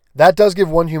 That does give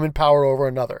one human power over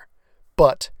another,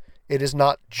 but it is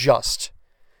not just.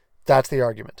 That's the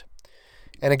argument.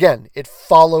 And again, it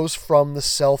follows from the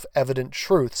self-evident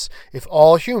truths. If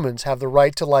all humans have the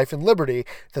right to life and liberty,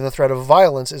 then the threat of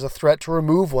violence is a threat to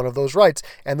remove one of those rights,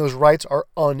 and those rights are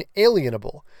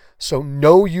unalienable. So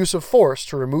no use of force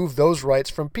to remove those rights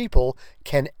from people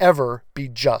can ever be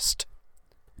just.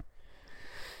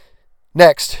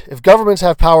 Next, if governments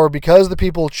have power because the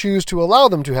people choose to allow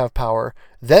them to have power,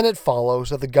 then it follows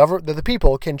that the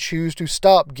people can choose to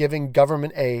stop giving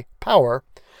government A power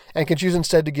and can choose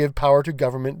instead to give power to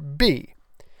government B.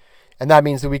 And that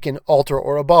means that we can alter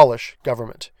or abolish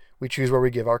government. We choose where we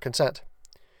give our consent.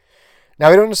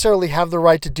 Now, we don't necessarily have the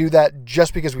right to do that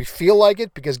just because we feel like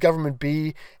it, because government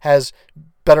B has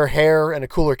better hair and a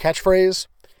cooler catchphrase.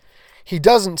 He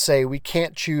doesn't say we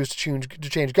can't choose to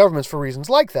change governments for reasons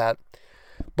like that.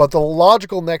 But the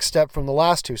logical next step from the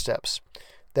last two steps,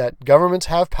 that governments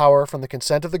have power from the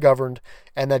consent of the governed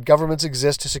and that governments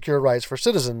exist to secure rights for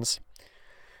citizens,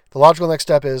 the logical next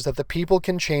step is that the people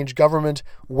can change government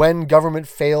when government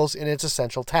fails in its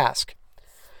essential task.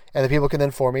 And the people can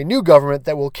then form a new government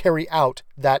that will carry out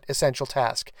that essential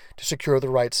task to secure the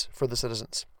rights for the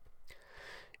citizens.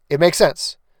 It makes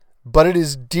sense, but it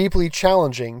is deeply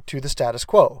challenging to the status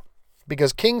quo.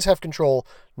 Because kings have control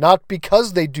not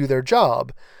because they do their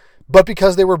job, but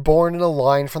because they were born in a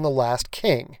line from the last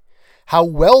king. How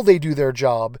well they do their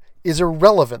job is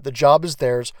irrelevant. The job is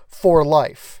theirs for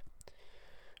life.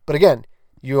 But again,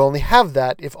 you only have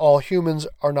that if all humans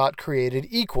are not created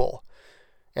equal.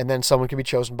 And then someone can be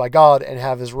chosen by God and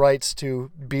have his rights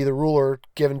to be the ruler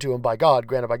given to him by God,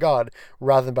 granted by God,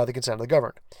 rather than by the consent of the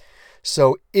governed.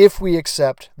 So if we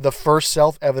accept the first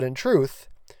self-evident truth,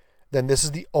 then this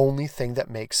is the only thing that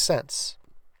makes sense.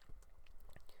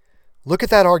 Look at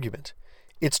that argument.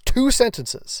 It's 2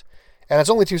 sentences. And it's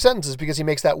only 2 sentences because he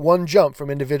makes that one jump from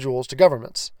individuals to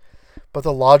governments. But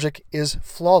the logic is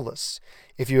flawless.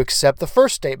 If you accept the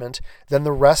first statement, then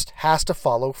the rest has to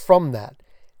follow from that.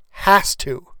 Has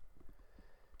to.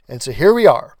 And so here we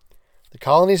are. The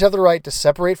colonies have the right to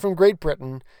separate from Great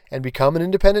Britain and become an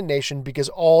independent nation because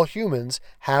all humans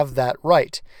have that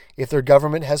right, if their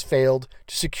government has failed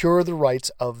to secure the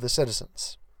rights of the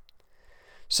citizens.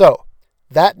 So,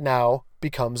 that now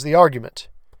becomes the argument.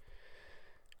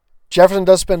 Jefferson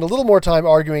does spend a little more time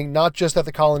arguing not just that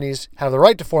the colonies have the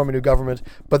right to form a new government,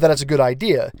 but that it's a good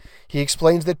idea. He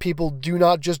explains that people do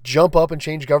not just jump up and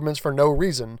change governments for no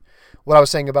reason. What I was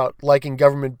saying about liking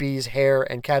government B's hair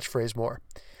and catchphrase more.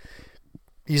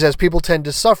 He says people tend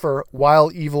to suffer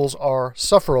while evils are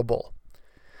sufferable.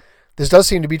 This does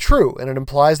seem to be true, and it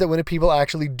implies that when a people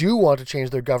actually do want to change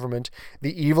their government,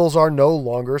 the evils are no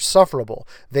longer sufferable.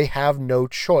 They have no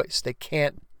choice. They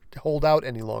can't hold out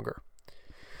any longer.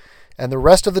 And the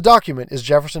rest of the document is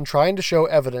Jefferson trying to show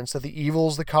evidence that the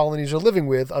evils the colonies are living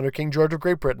with under King George of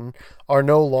Great Britain are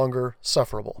no longer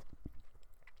sufferable.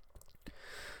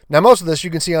 Now, most of this you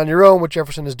can see on your own what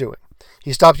Jefferson is doing.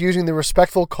 He stops using the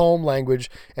respectful, calm language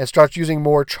and starts using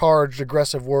more charged,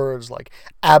 aggressive words like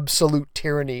absolute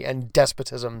tyranny and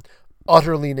despotism,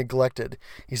 utterly neglected.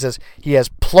 He says he has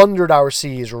plundered our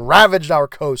seas, ravaged our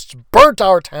coasts, burnt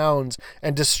our towns,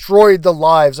 and destroyed the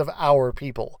lives of our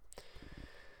people.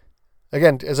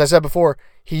 Again, as I said before,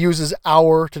 he uses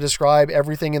 "our" to describe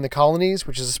everything in the colonies,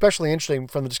 which is especially interesting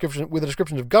from the description with the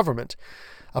description of government.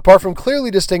 Apart from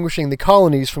clearly distinguishing the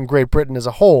colonies from Great Britain as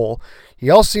a whole, he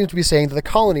also seems to be saying that the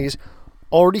colonies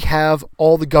already have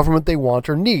all the government they want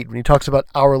or need when he talks about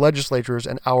our legislatures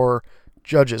and our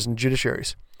judges and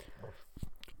judiciaries.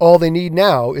 All they need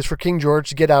now is for King George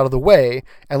to get out of the way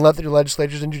and let their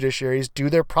legislatures and judiciaries do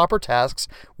their proper tasks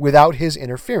without his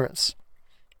interference.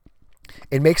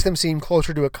 It makes them seem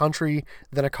closer to a country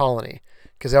than a colony,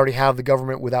 because they already have the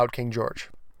government without King George.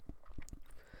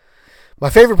 My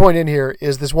favorite point in here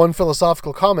is this one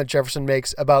philosophical comment Jefferson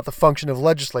makes about the function of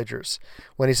legislatures,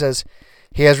 when he says,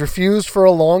 he has refused for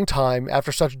a long time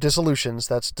after such dissolutions,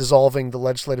 that's dissolving the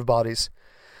legislative bodies,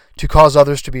 to cause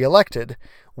others to be elected,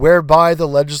 whereby the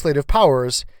legislative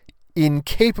powers,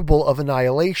 incapable of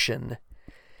annihilation,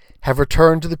 have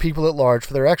returned to the people at large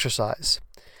for their exercise,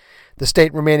 the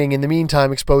state remaining in the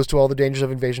meantime exposed to all the dangers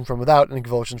of invasion from without and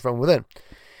convulsions from within.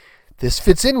 This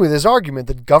fits in with his argument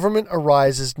that government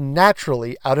arises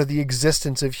naturally out of the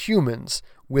existence of humans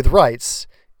with rights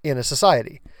in a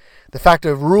society. The fact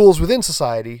of rules within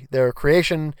society, their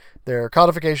creation, their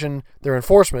codification, their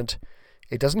enforcement,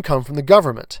 it doesn't come from the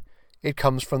government. It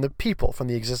comes from the people, from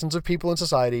the existence of people in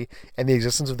society and the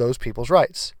existence of those people's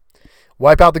rights.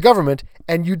 Wipe out the government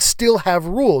and you'd still have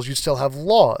rules, you'd still have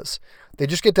laws. They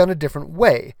just get done a different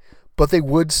way. But they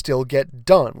would still get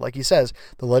done. Like he says,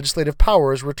 the legislative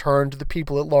powers return to the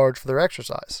people at large for their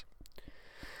exercise.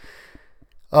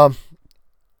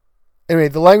 Anyway,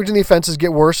 the language and the offenses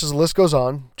get worse as the list goes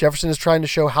on. Jefferson is trying to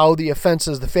show how the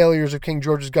offenses, the failures of King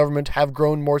George's government have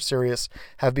grown more serious,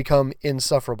 have become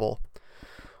insufferable.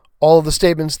 All of the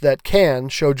statements that can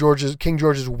show King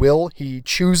George's will, he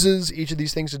chooses each of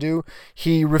these things to do.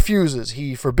 He refuses,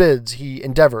 he forbids, he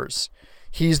endeavors.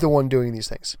 He's the one doing these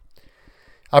things.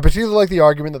 I particularly like the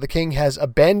argument that the king has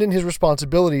abandoned his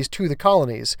responsibilities to the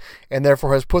colonies and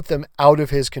therefore has put them out of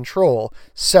his control,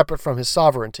 separate from his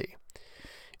sovereignty.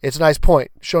 It's a nice point,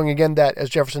 showing again that, as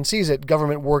Jefferson sees it,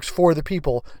 government works for the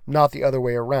people, not the other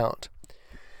way around.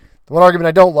 The one argument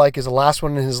I don't like is the last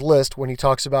one in his list when he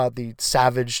talks about the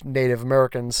savage Native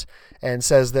Americans and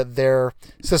says that their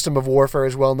system of warfare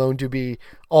is well known to be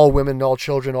all women, all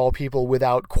children, all people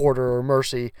without quarter or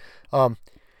mercy.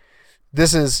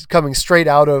 This is coming straight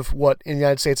out of what in the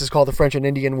United States is called the French and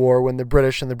Indian War, when the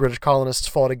British and the British colonists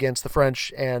fought against the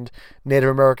French and Native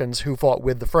Americans who fought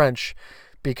with the French,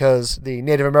 because the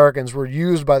Native Americans were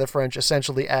used by the French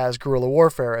essentially as guerrilla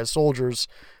warfare, as soldiers,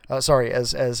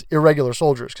 as irregular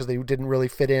soldiers, because they didn't really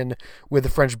fit in with the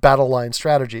French battle line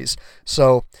strategies.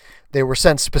 So they were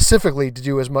sent specifically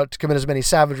to commit as many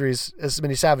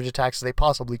savage attacks as they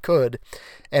possibly could,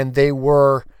 and they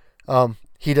were.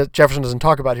 Jefferson doesn't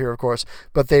talk about here, of course,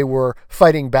 but they were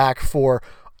fighting back for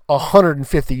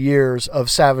 150 years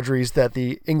of savageries that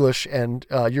the English and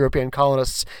European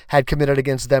colonists had committed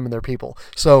against them and their people.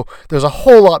 So there's a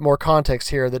whole lot more context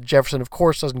here that Jefferson, of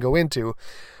course, doesn't go into.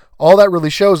 All that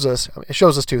really shows us, it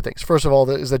shows us two things. First of all,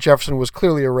 is that Jefferson was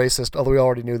clearly a racist, although we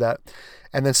already knew that.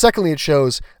 And then secondly, it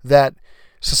shows that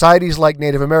societies like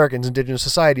Native Americans, indigenous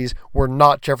societies, were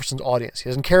not Jefferson's audience. He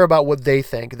doesn't care about what they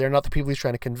think. They're not the people he's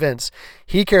trying to convince.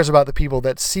 He cares about the people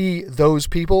that see those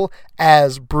people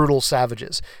as brutal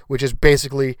savages, which is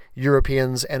basically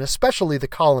Europeans and especially the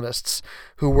colonists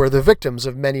who were the victims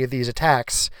of many of these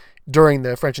attacks during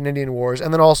the French and Indian Wars,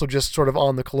 and then also just sort of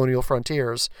on the colonial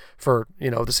frontiers for,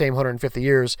 the same 150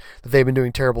 years that they've been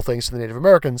doing terrible things to the Native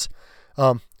Americans.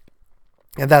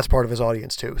 And that's part of his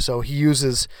audience too. So he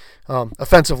uses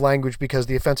offensive language because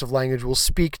the offensive language will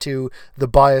speak to the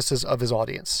biases of his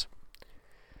audience.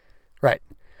 Right.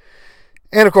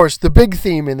 And of course, the big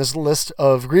theme in this list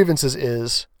of grievances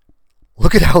is,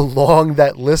 look at how long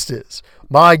that list is.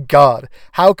 My God,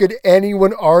 how could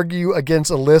anyone argue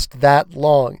against a list that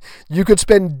long? You could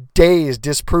spend days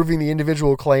disproving the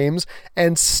individual claims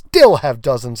and still have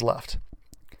dozens left.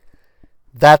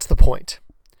 That's the point.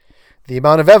 The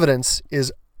amount of evidence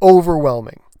is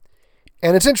overwhelming.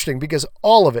 And it's interesting because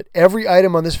all of it, every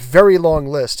item on this very long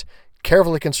list,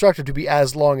 carefully constructed to be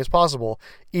as long as possible,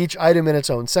 each item in its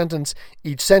own sentence,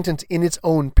 each sentence in its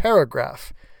own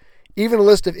paragraph. Even a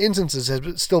list of instances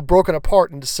has still broken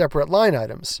apart into separate line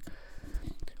items,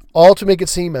 all to make it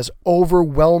seem as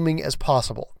overwhelming as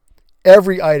possible.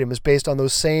 Every item is based on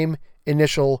those same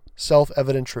initial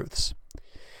self-evident truths.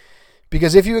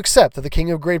 Because if you accept that the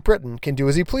King of Great Britain can do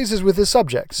as he pleases with his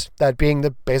subjects, that being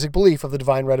the basic belief of the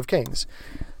divine right of kings,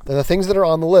 then the things that are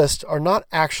on the list are not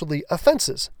actually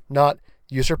offenses, not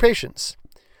usurpations.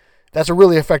 That's a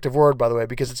really effective word, by the way,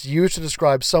 because it's used to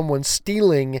describe someone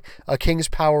stealing a king's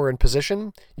power and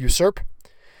position, usurp.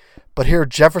 But here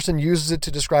Jefferson uses it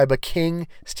to describe a king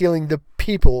stealing the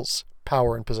people's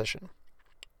power and position.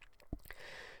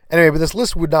 Anyway, but this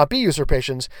list would not be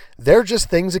usurpations. They're just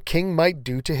things a king might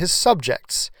do to his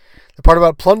subjects. The part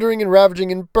about plundering and ravaging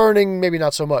and burning, maybe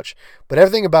not so much. But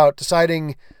everything about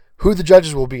deciding who the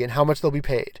judges will be and how much they'll be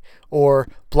paid, or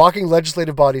blocking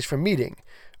legislative bodies from meeting,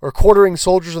 or quartering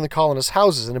soldiers in the colonists'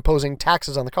 houses and imposing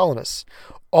taxes on the colonists.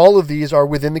 All of these are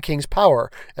within the king's power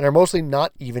and are mostly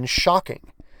not even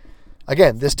shocking.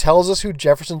 Again, this tells us who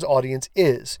Jefferson's audience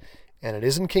is, and it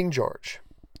isn't King George.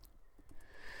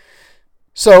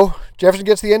 So, Jefferson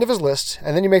gets to the end of his list,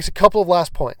 and then he makes a couple of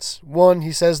last points. One,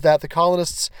 he says that the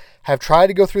colonists have tried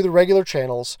to go through the regular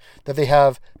channels, that they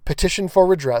have petitioned for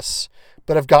redress,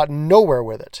 but have gotten nowhere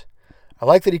with it. I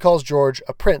like that he calls George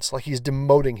a prince, like he's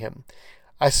demoting him.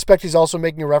 I suspect he's also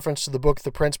making a reference to the book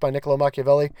The Prince by Niccolo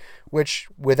Machiavelli, which,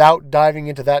 without diving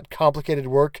into that complicated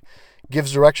work,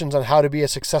 gives directions on how to be a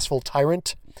successful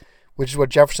tyrant, which is what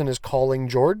Jefferson is calling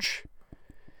George.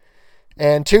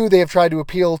 And two, they have tried to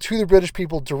appeal to the British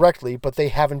people directly, but they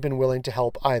haven't been willing to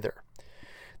help either.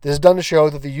 This is done to show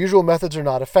that the usual methods are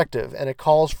not effective, and it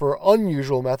calls for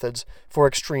unusual methods for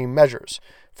extreme measures,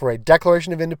 for a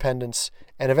declaration of independence,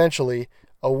 and eventually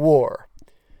a war.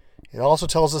 It also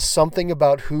tells us something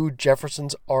about who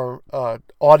Jefferson's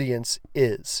audience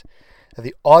is. That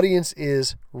the audience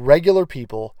is regular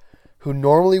people who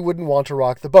normally wouldn't want to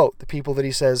rock the boat, the people that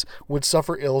he says would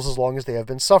suffer ills as long as they have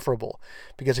been sufferable.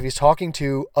 Because if he's talking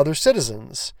to other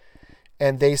citizens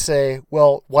and they say,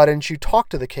 well, why didn't you talk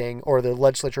to the king or the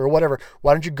legislature or whatever?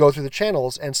 Why don't you go through the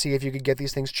channels and see if you could get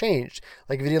these things changed?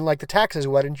 Like if you didn't like the taxes,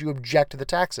 why didn't you object to the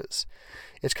taxes?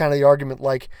 It's kind of the argument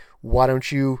like, why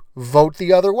don't you vote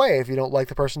the other way if you don't like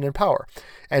the person in power?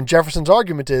 And Jefferson's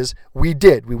argument is, we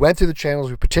did. We went through the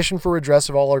channels. We petitioned for redress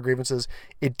of all our grievances.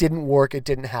 It didn't work. It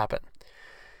didn't happen.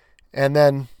 And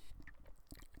then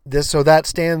so that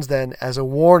stands then as a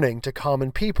warning to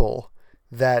common people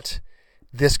that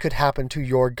this could happen to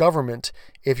your government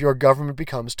if your government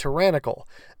becomes tyrannical,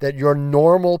 that your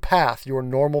normal path, your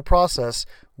normal process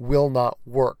will not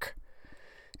work.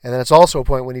 And then it's also a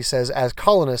point when he says, as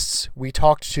colonists, we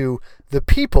talked to the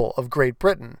people of Great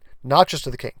Britain, not just to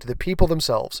the king, to the people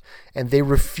themselves, and they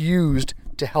refused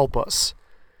to help us.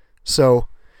 So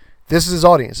this is his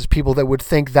audience, is people that would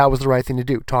think that was the right thing to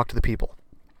do, talk to the people.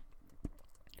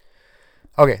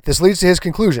 Okay, this leads to his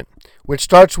conclusion, which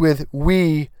starts with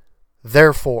we,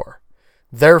 therefore.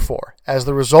 Therefore, as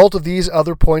the result of these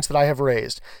other points that I have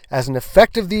raised, as an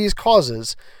effect of these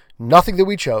causes, nothing that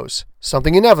we chose,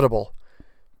 something inevitable,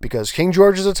 because King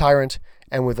George is a tyrant,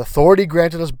 and with authority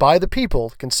granted us by the people,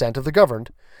 the consent of the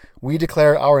governed, we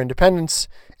declare our independence,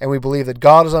 and we believe that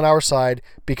God is on our side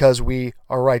because we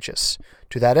are righteous.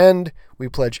 To that end, we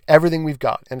pledge everything we've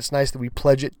got, and it's nice that we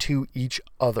pledge it to each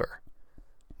other.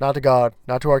 Not to God,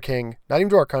 not to our king, not even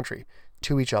to our country,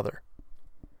 to each other.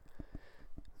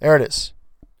 There it is.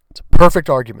 It's a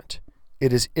perfect argument.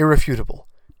 It is irrefutable,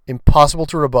 impossible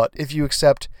to rebut if you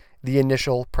accept the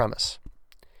initial premise.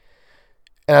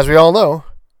 And as we all know,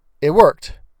 it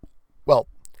worked. Well,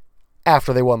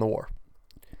 after they won the war.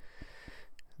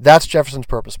 That's Jefferson's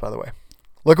purpose, by the way.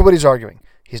 Look at what he's arguing.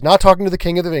 He's not talking to the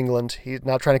King of England. He's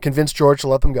not trying to convince George to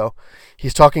let them go.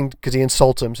 He's talking, because he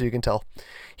insults him, so you can tell.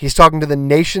 He's talking to the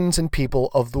nations and people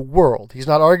of the world. He's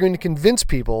not arguing to convince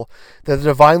people that the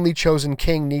divinely chosen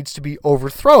king needs to be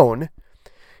overthrown.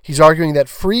 He's arguing that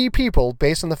free people,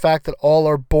 based on the fact that all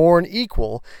are born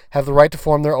equal, have the right to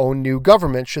form their own new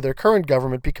government should their current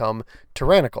government become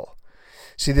tyrannical.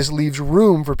 See, this leaves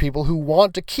room for people who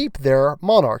want to keep their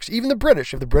monarchs. Even the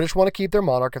British, if the British want to keep their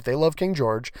monarch, if they love King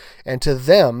George, and to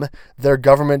them, their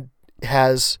government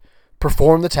has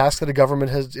performed the task that a government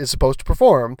is supposed to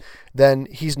perform, then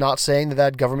he's not saying that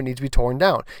that government needs to be torn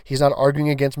down. He's not arguing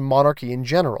against monarchy in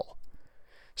general.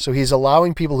 So he's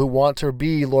allowing people who want to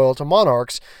be loyal to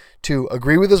monarchs to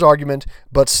agree with his argument,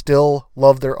 but still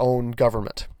love their own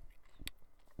government.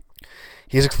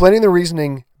 He's explaining the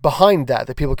reasoning behind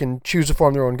that people can choose to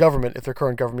form their own government if their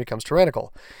current government becomes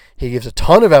tyrannical. He gives a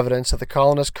ton of evidence that the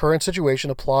colonists' current situation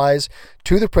applies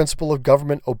to the principle of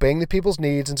government obeying the people's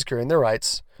needs and securing their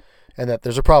rights, and that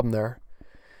there's a problem there.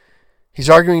 He's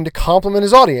arguing to compliment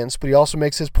his audience, but he also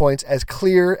makes his points as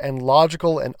clear and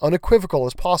logical and unequivocal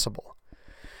as possible.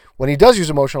 When he does use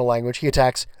emotional language, he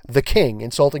attacks the king,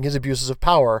 insulting his abuses of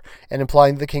power and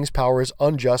implying that the king's power is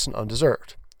unjust and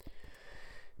undeserved.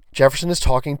 Jefferson is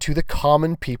talking to the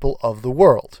common people of the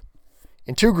world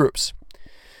in two groups.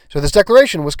 So this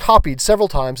declaration was copied several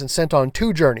times and sent on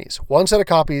two journeys. One set of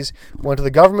copies went to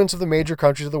the governments of the major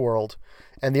countries of the world,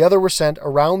 and the other were sent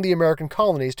around the American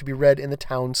colonies to be read in the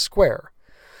town square.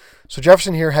 So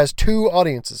Jefferson here has two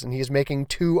audiences, and he is making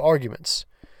two arguments.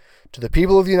 To the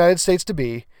people of the United States to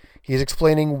be, he is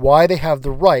explaining why they have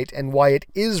the right and why it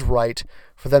is right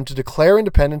for them to declare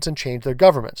independence and change their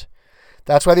government.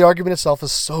 That's why the argument itself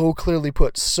is so clearly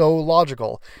put, so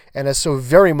logical, and has so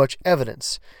very much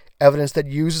evidence that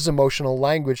uses emotional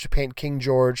language to paint King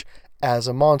George as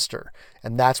a monster.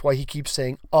 And that's why he keeps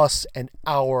saying us and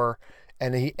our,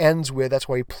 and he ends with, that's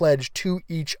why he pledged to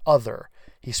each other.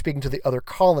 He's speaking to the other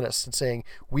colonists and saying,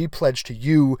 we pledge to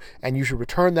you, and you should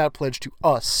return that pledge to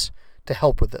us to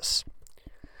help with this.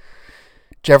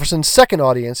 Jefferson's second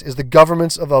audience is the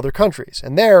governments of other countries.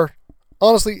 And there,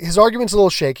 honestly, his argument's a little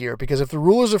shakier, because if the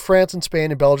rulers of France and Spain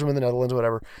and Belgium and the Netherlands,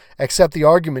 whatever, accept the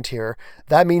argument here,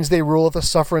 that means they rule at the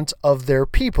sufferance of their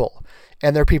people.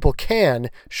 And their people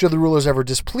can, should the rulers ever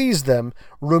displease them,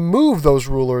 remove those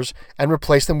rulers and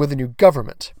replace them with a new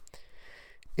government.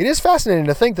 It is fascinating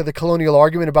to think that the colonial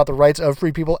argument about the rights of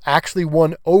free people actually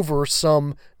won over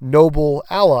some noble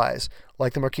allies,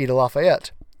 like the Marquis de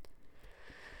Lafayette.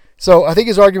 So I think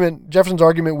Jefferson's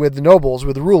argument with the nobles,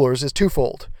 with the rulers, is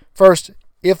twofold. First,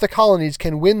 if the colonies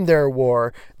can win their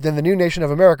war, then the new nation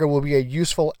of America will be a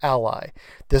useful ally.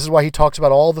 This is why he talks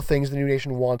about all the things the new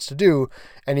nation wants to do,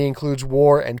 and he includes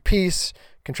war and peace,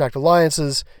 contract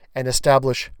alliances, and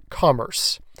establish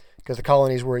commerce, because the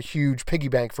colonies were a huge piggy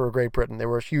bank for Great Britain. They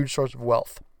were a huge source of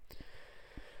wealth.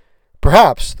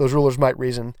 Perhaps, those rulers might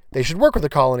reason, they should work with the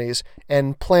colonies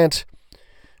and plant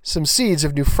some seeds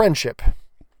of new friendship.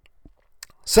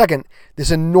 Second, this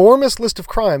enormous list of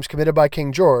crimes committed by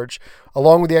King George,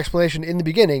 along with the explanation in the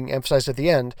beginning, emphasized at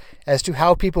the end, as to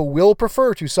how people will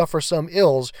prefer to suffer some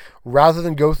ills rather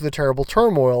than go through the terrible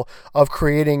turmoil of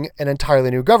creating an entirely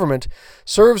new government,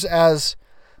 serves as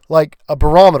like a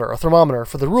barometer, a thermometer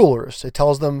for the rulers. It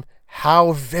tells them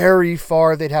how very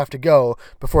far they'd have to go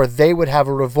before they would have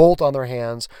a revolt on their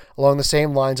hands along the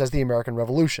same lines as the American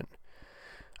Revolution.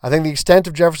 I think the extent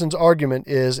of Jefferson's argument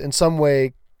is in some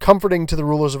way comforting to the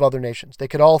rulers of other nations. They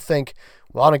could all think,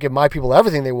 well, I don't give my people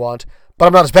everything they want, but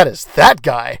I'm not as bad as that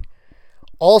guy.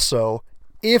 Also,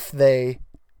 if they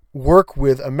work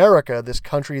with America, this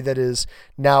country that is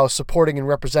now supporting and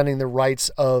representing the rights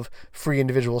of free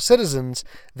individual citizens,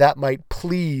 that might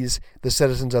please the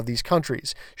citizens of these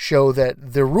countries. Show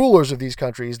that the rulers of these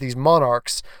countries, these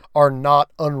monarchs, are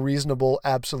not unreasonable,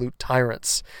 absolute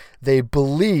tyrants. They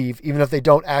believe, even if they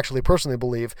don't actually personally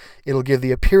believe, it'll give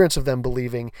the appearance of them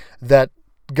believing that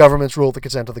governments rule at the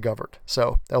consent of the governed.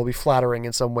 So that will be flattering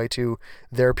in some way to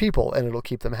their people, and it'll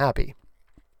keep them happy.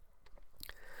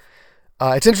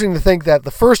 It's interesting to think that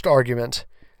the first argument,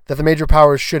 that the major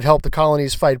powers should help the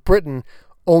colonies fight Britain,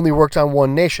 only worked on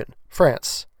one nation,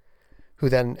 France, who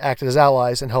then acted as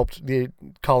allies and helped the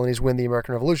colonies win the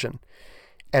American Revolution.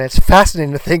 And it's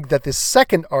fascinating to think that this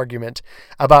second argument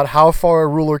about how far a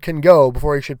ruler can go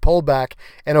before he should pull back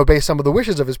and obey some of the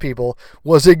wishes of his people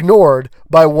was ignored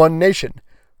by one nation,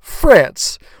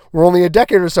 France, where only a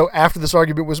decade or so after this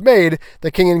argument was made, the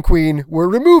king and queen were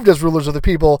removed as rulers of the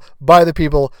people, by the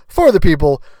people, for the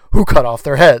people, who cut off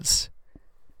their heads.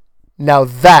 Now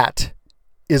that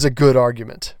is a good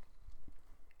argument.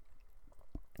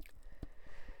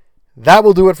 That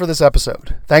will do it for this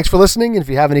episode. Thanks for listening, and if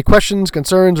you have any questions,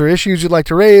 concerns, or issues you'd like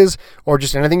to raise, or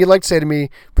just anything you'd like to say to me,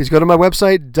 please go to my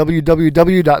website,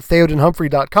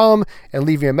 www.theodenhumphrey.com, and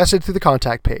leave me a message through the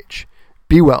contact page.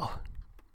 Be well.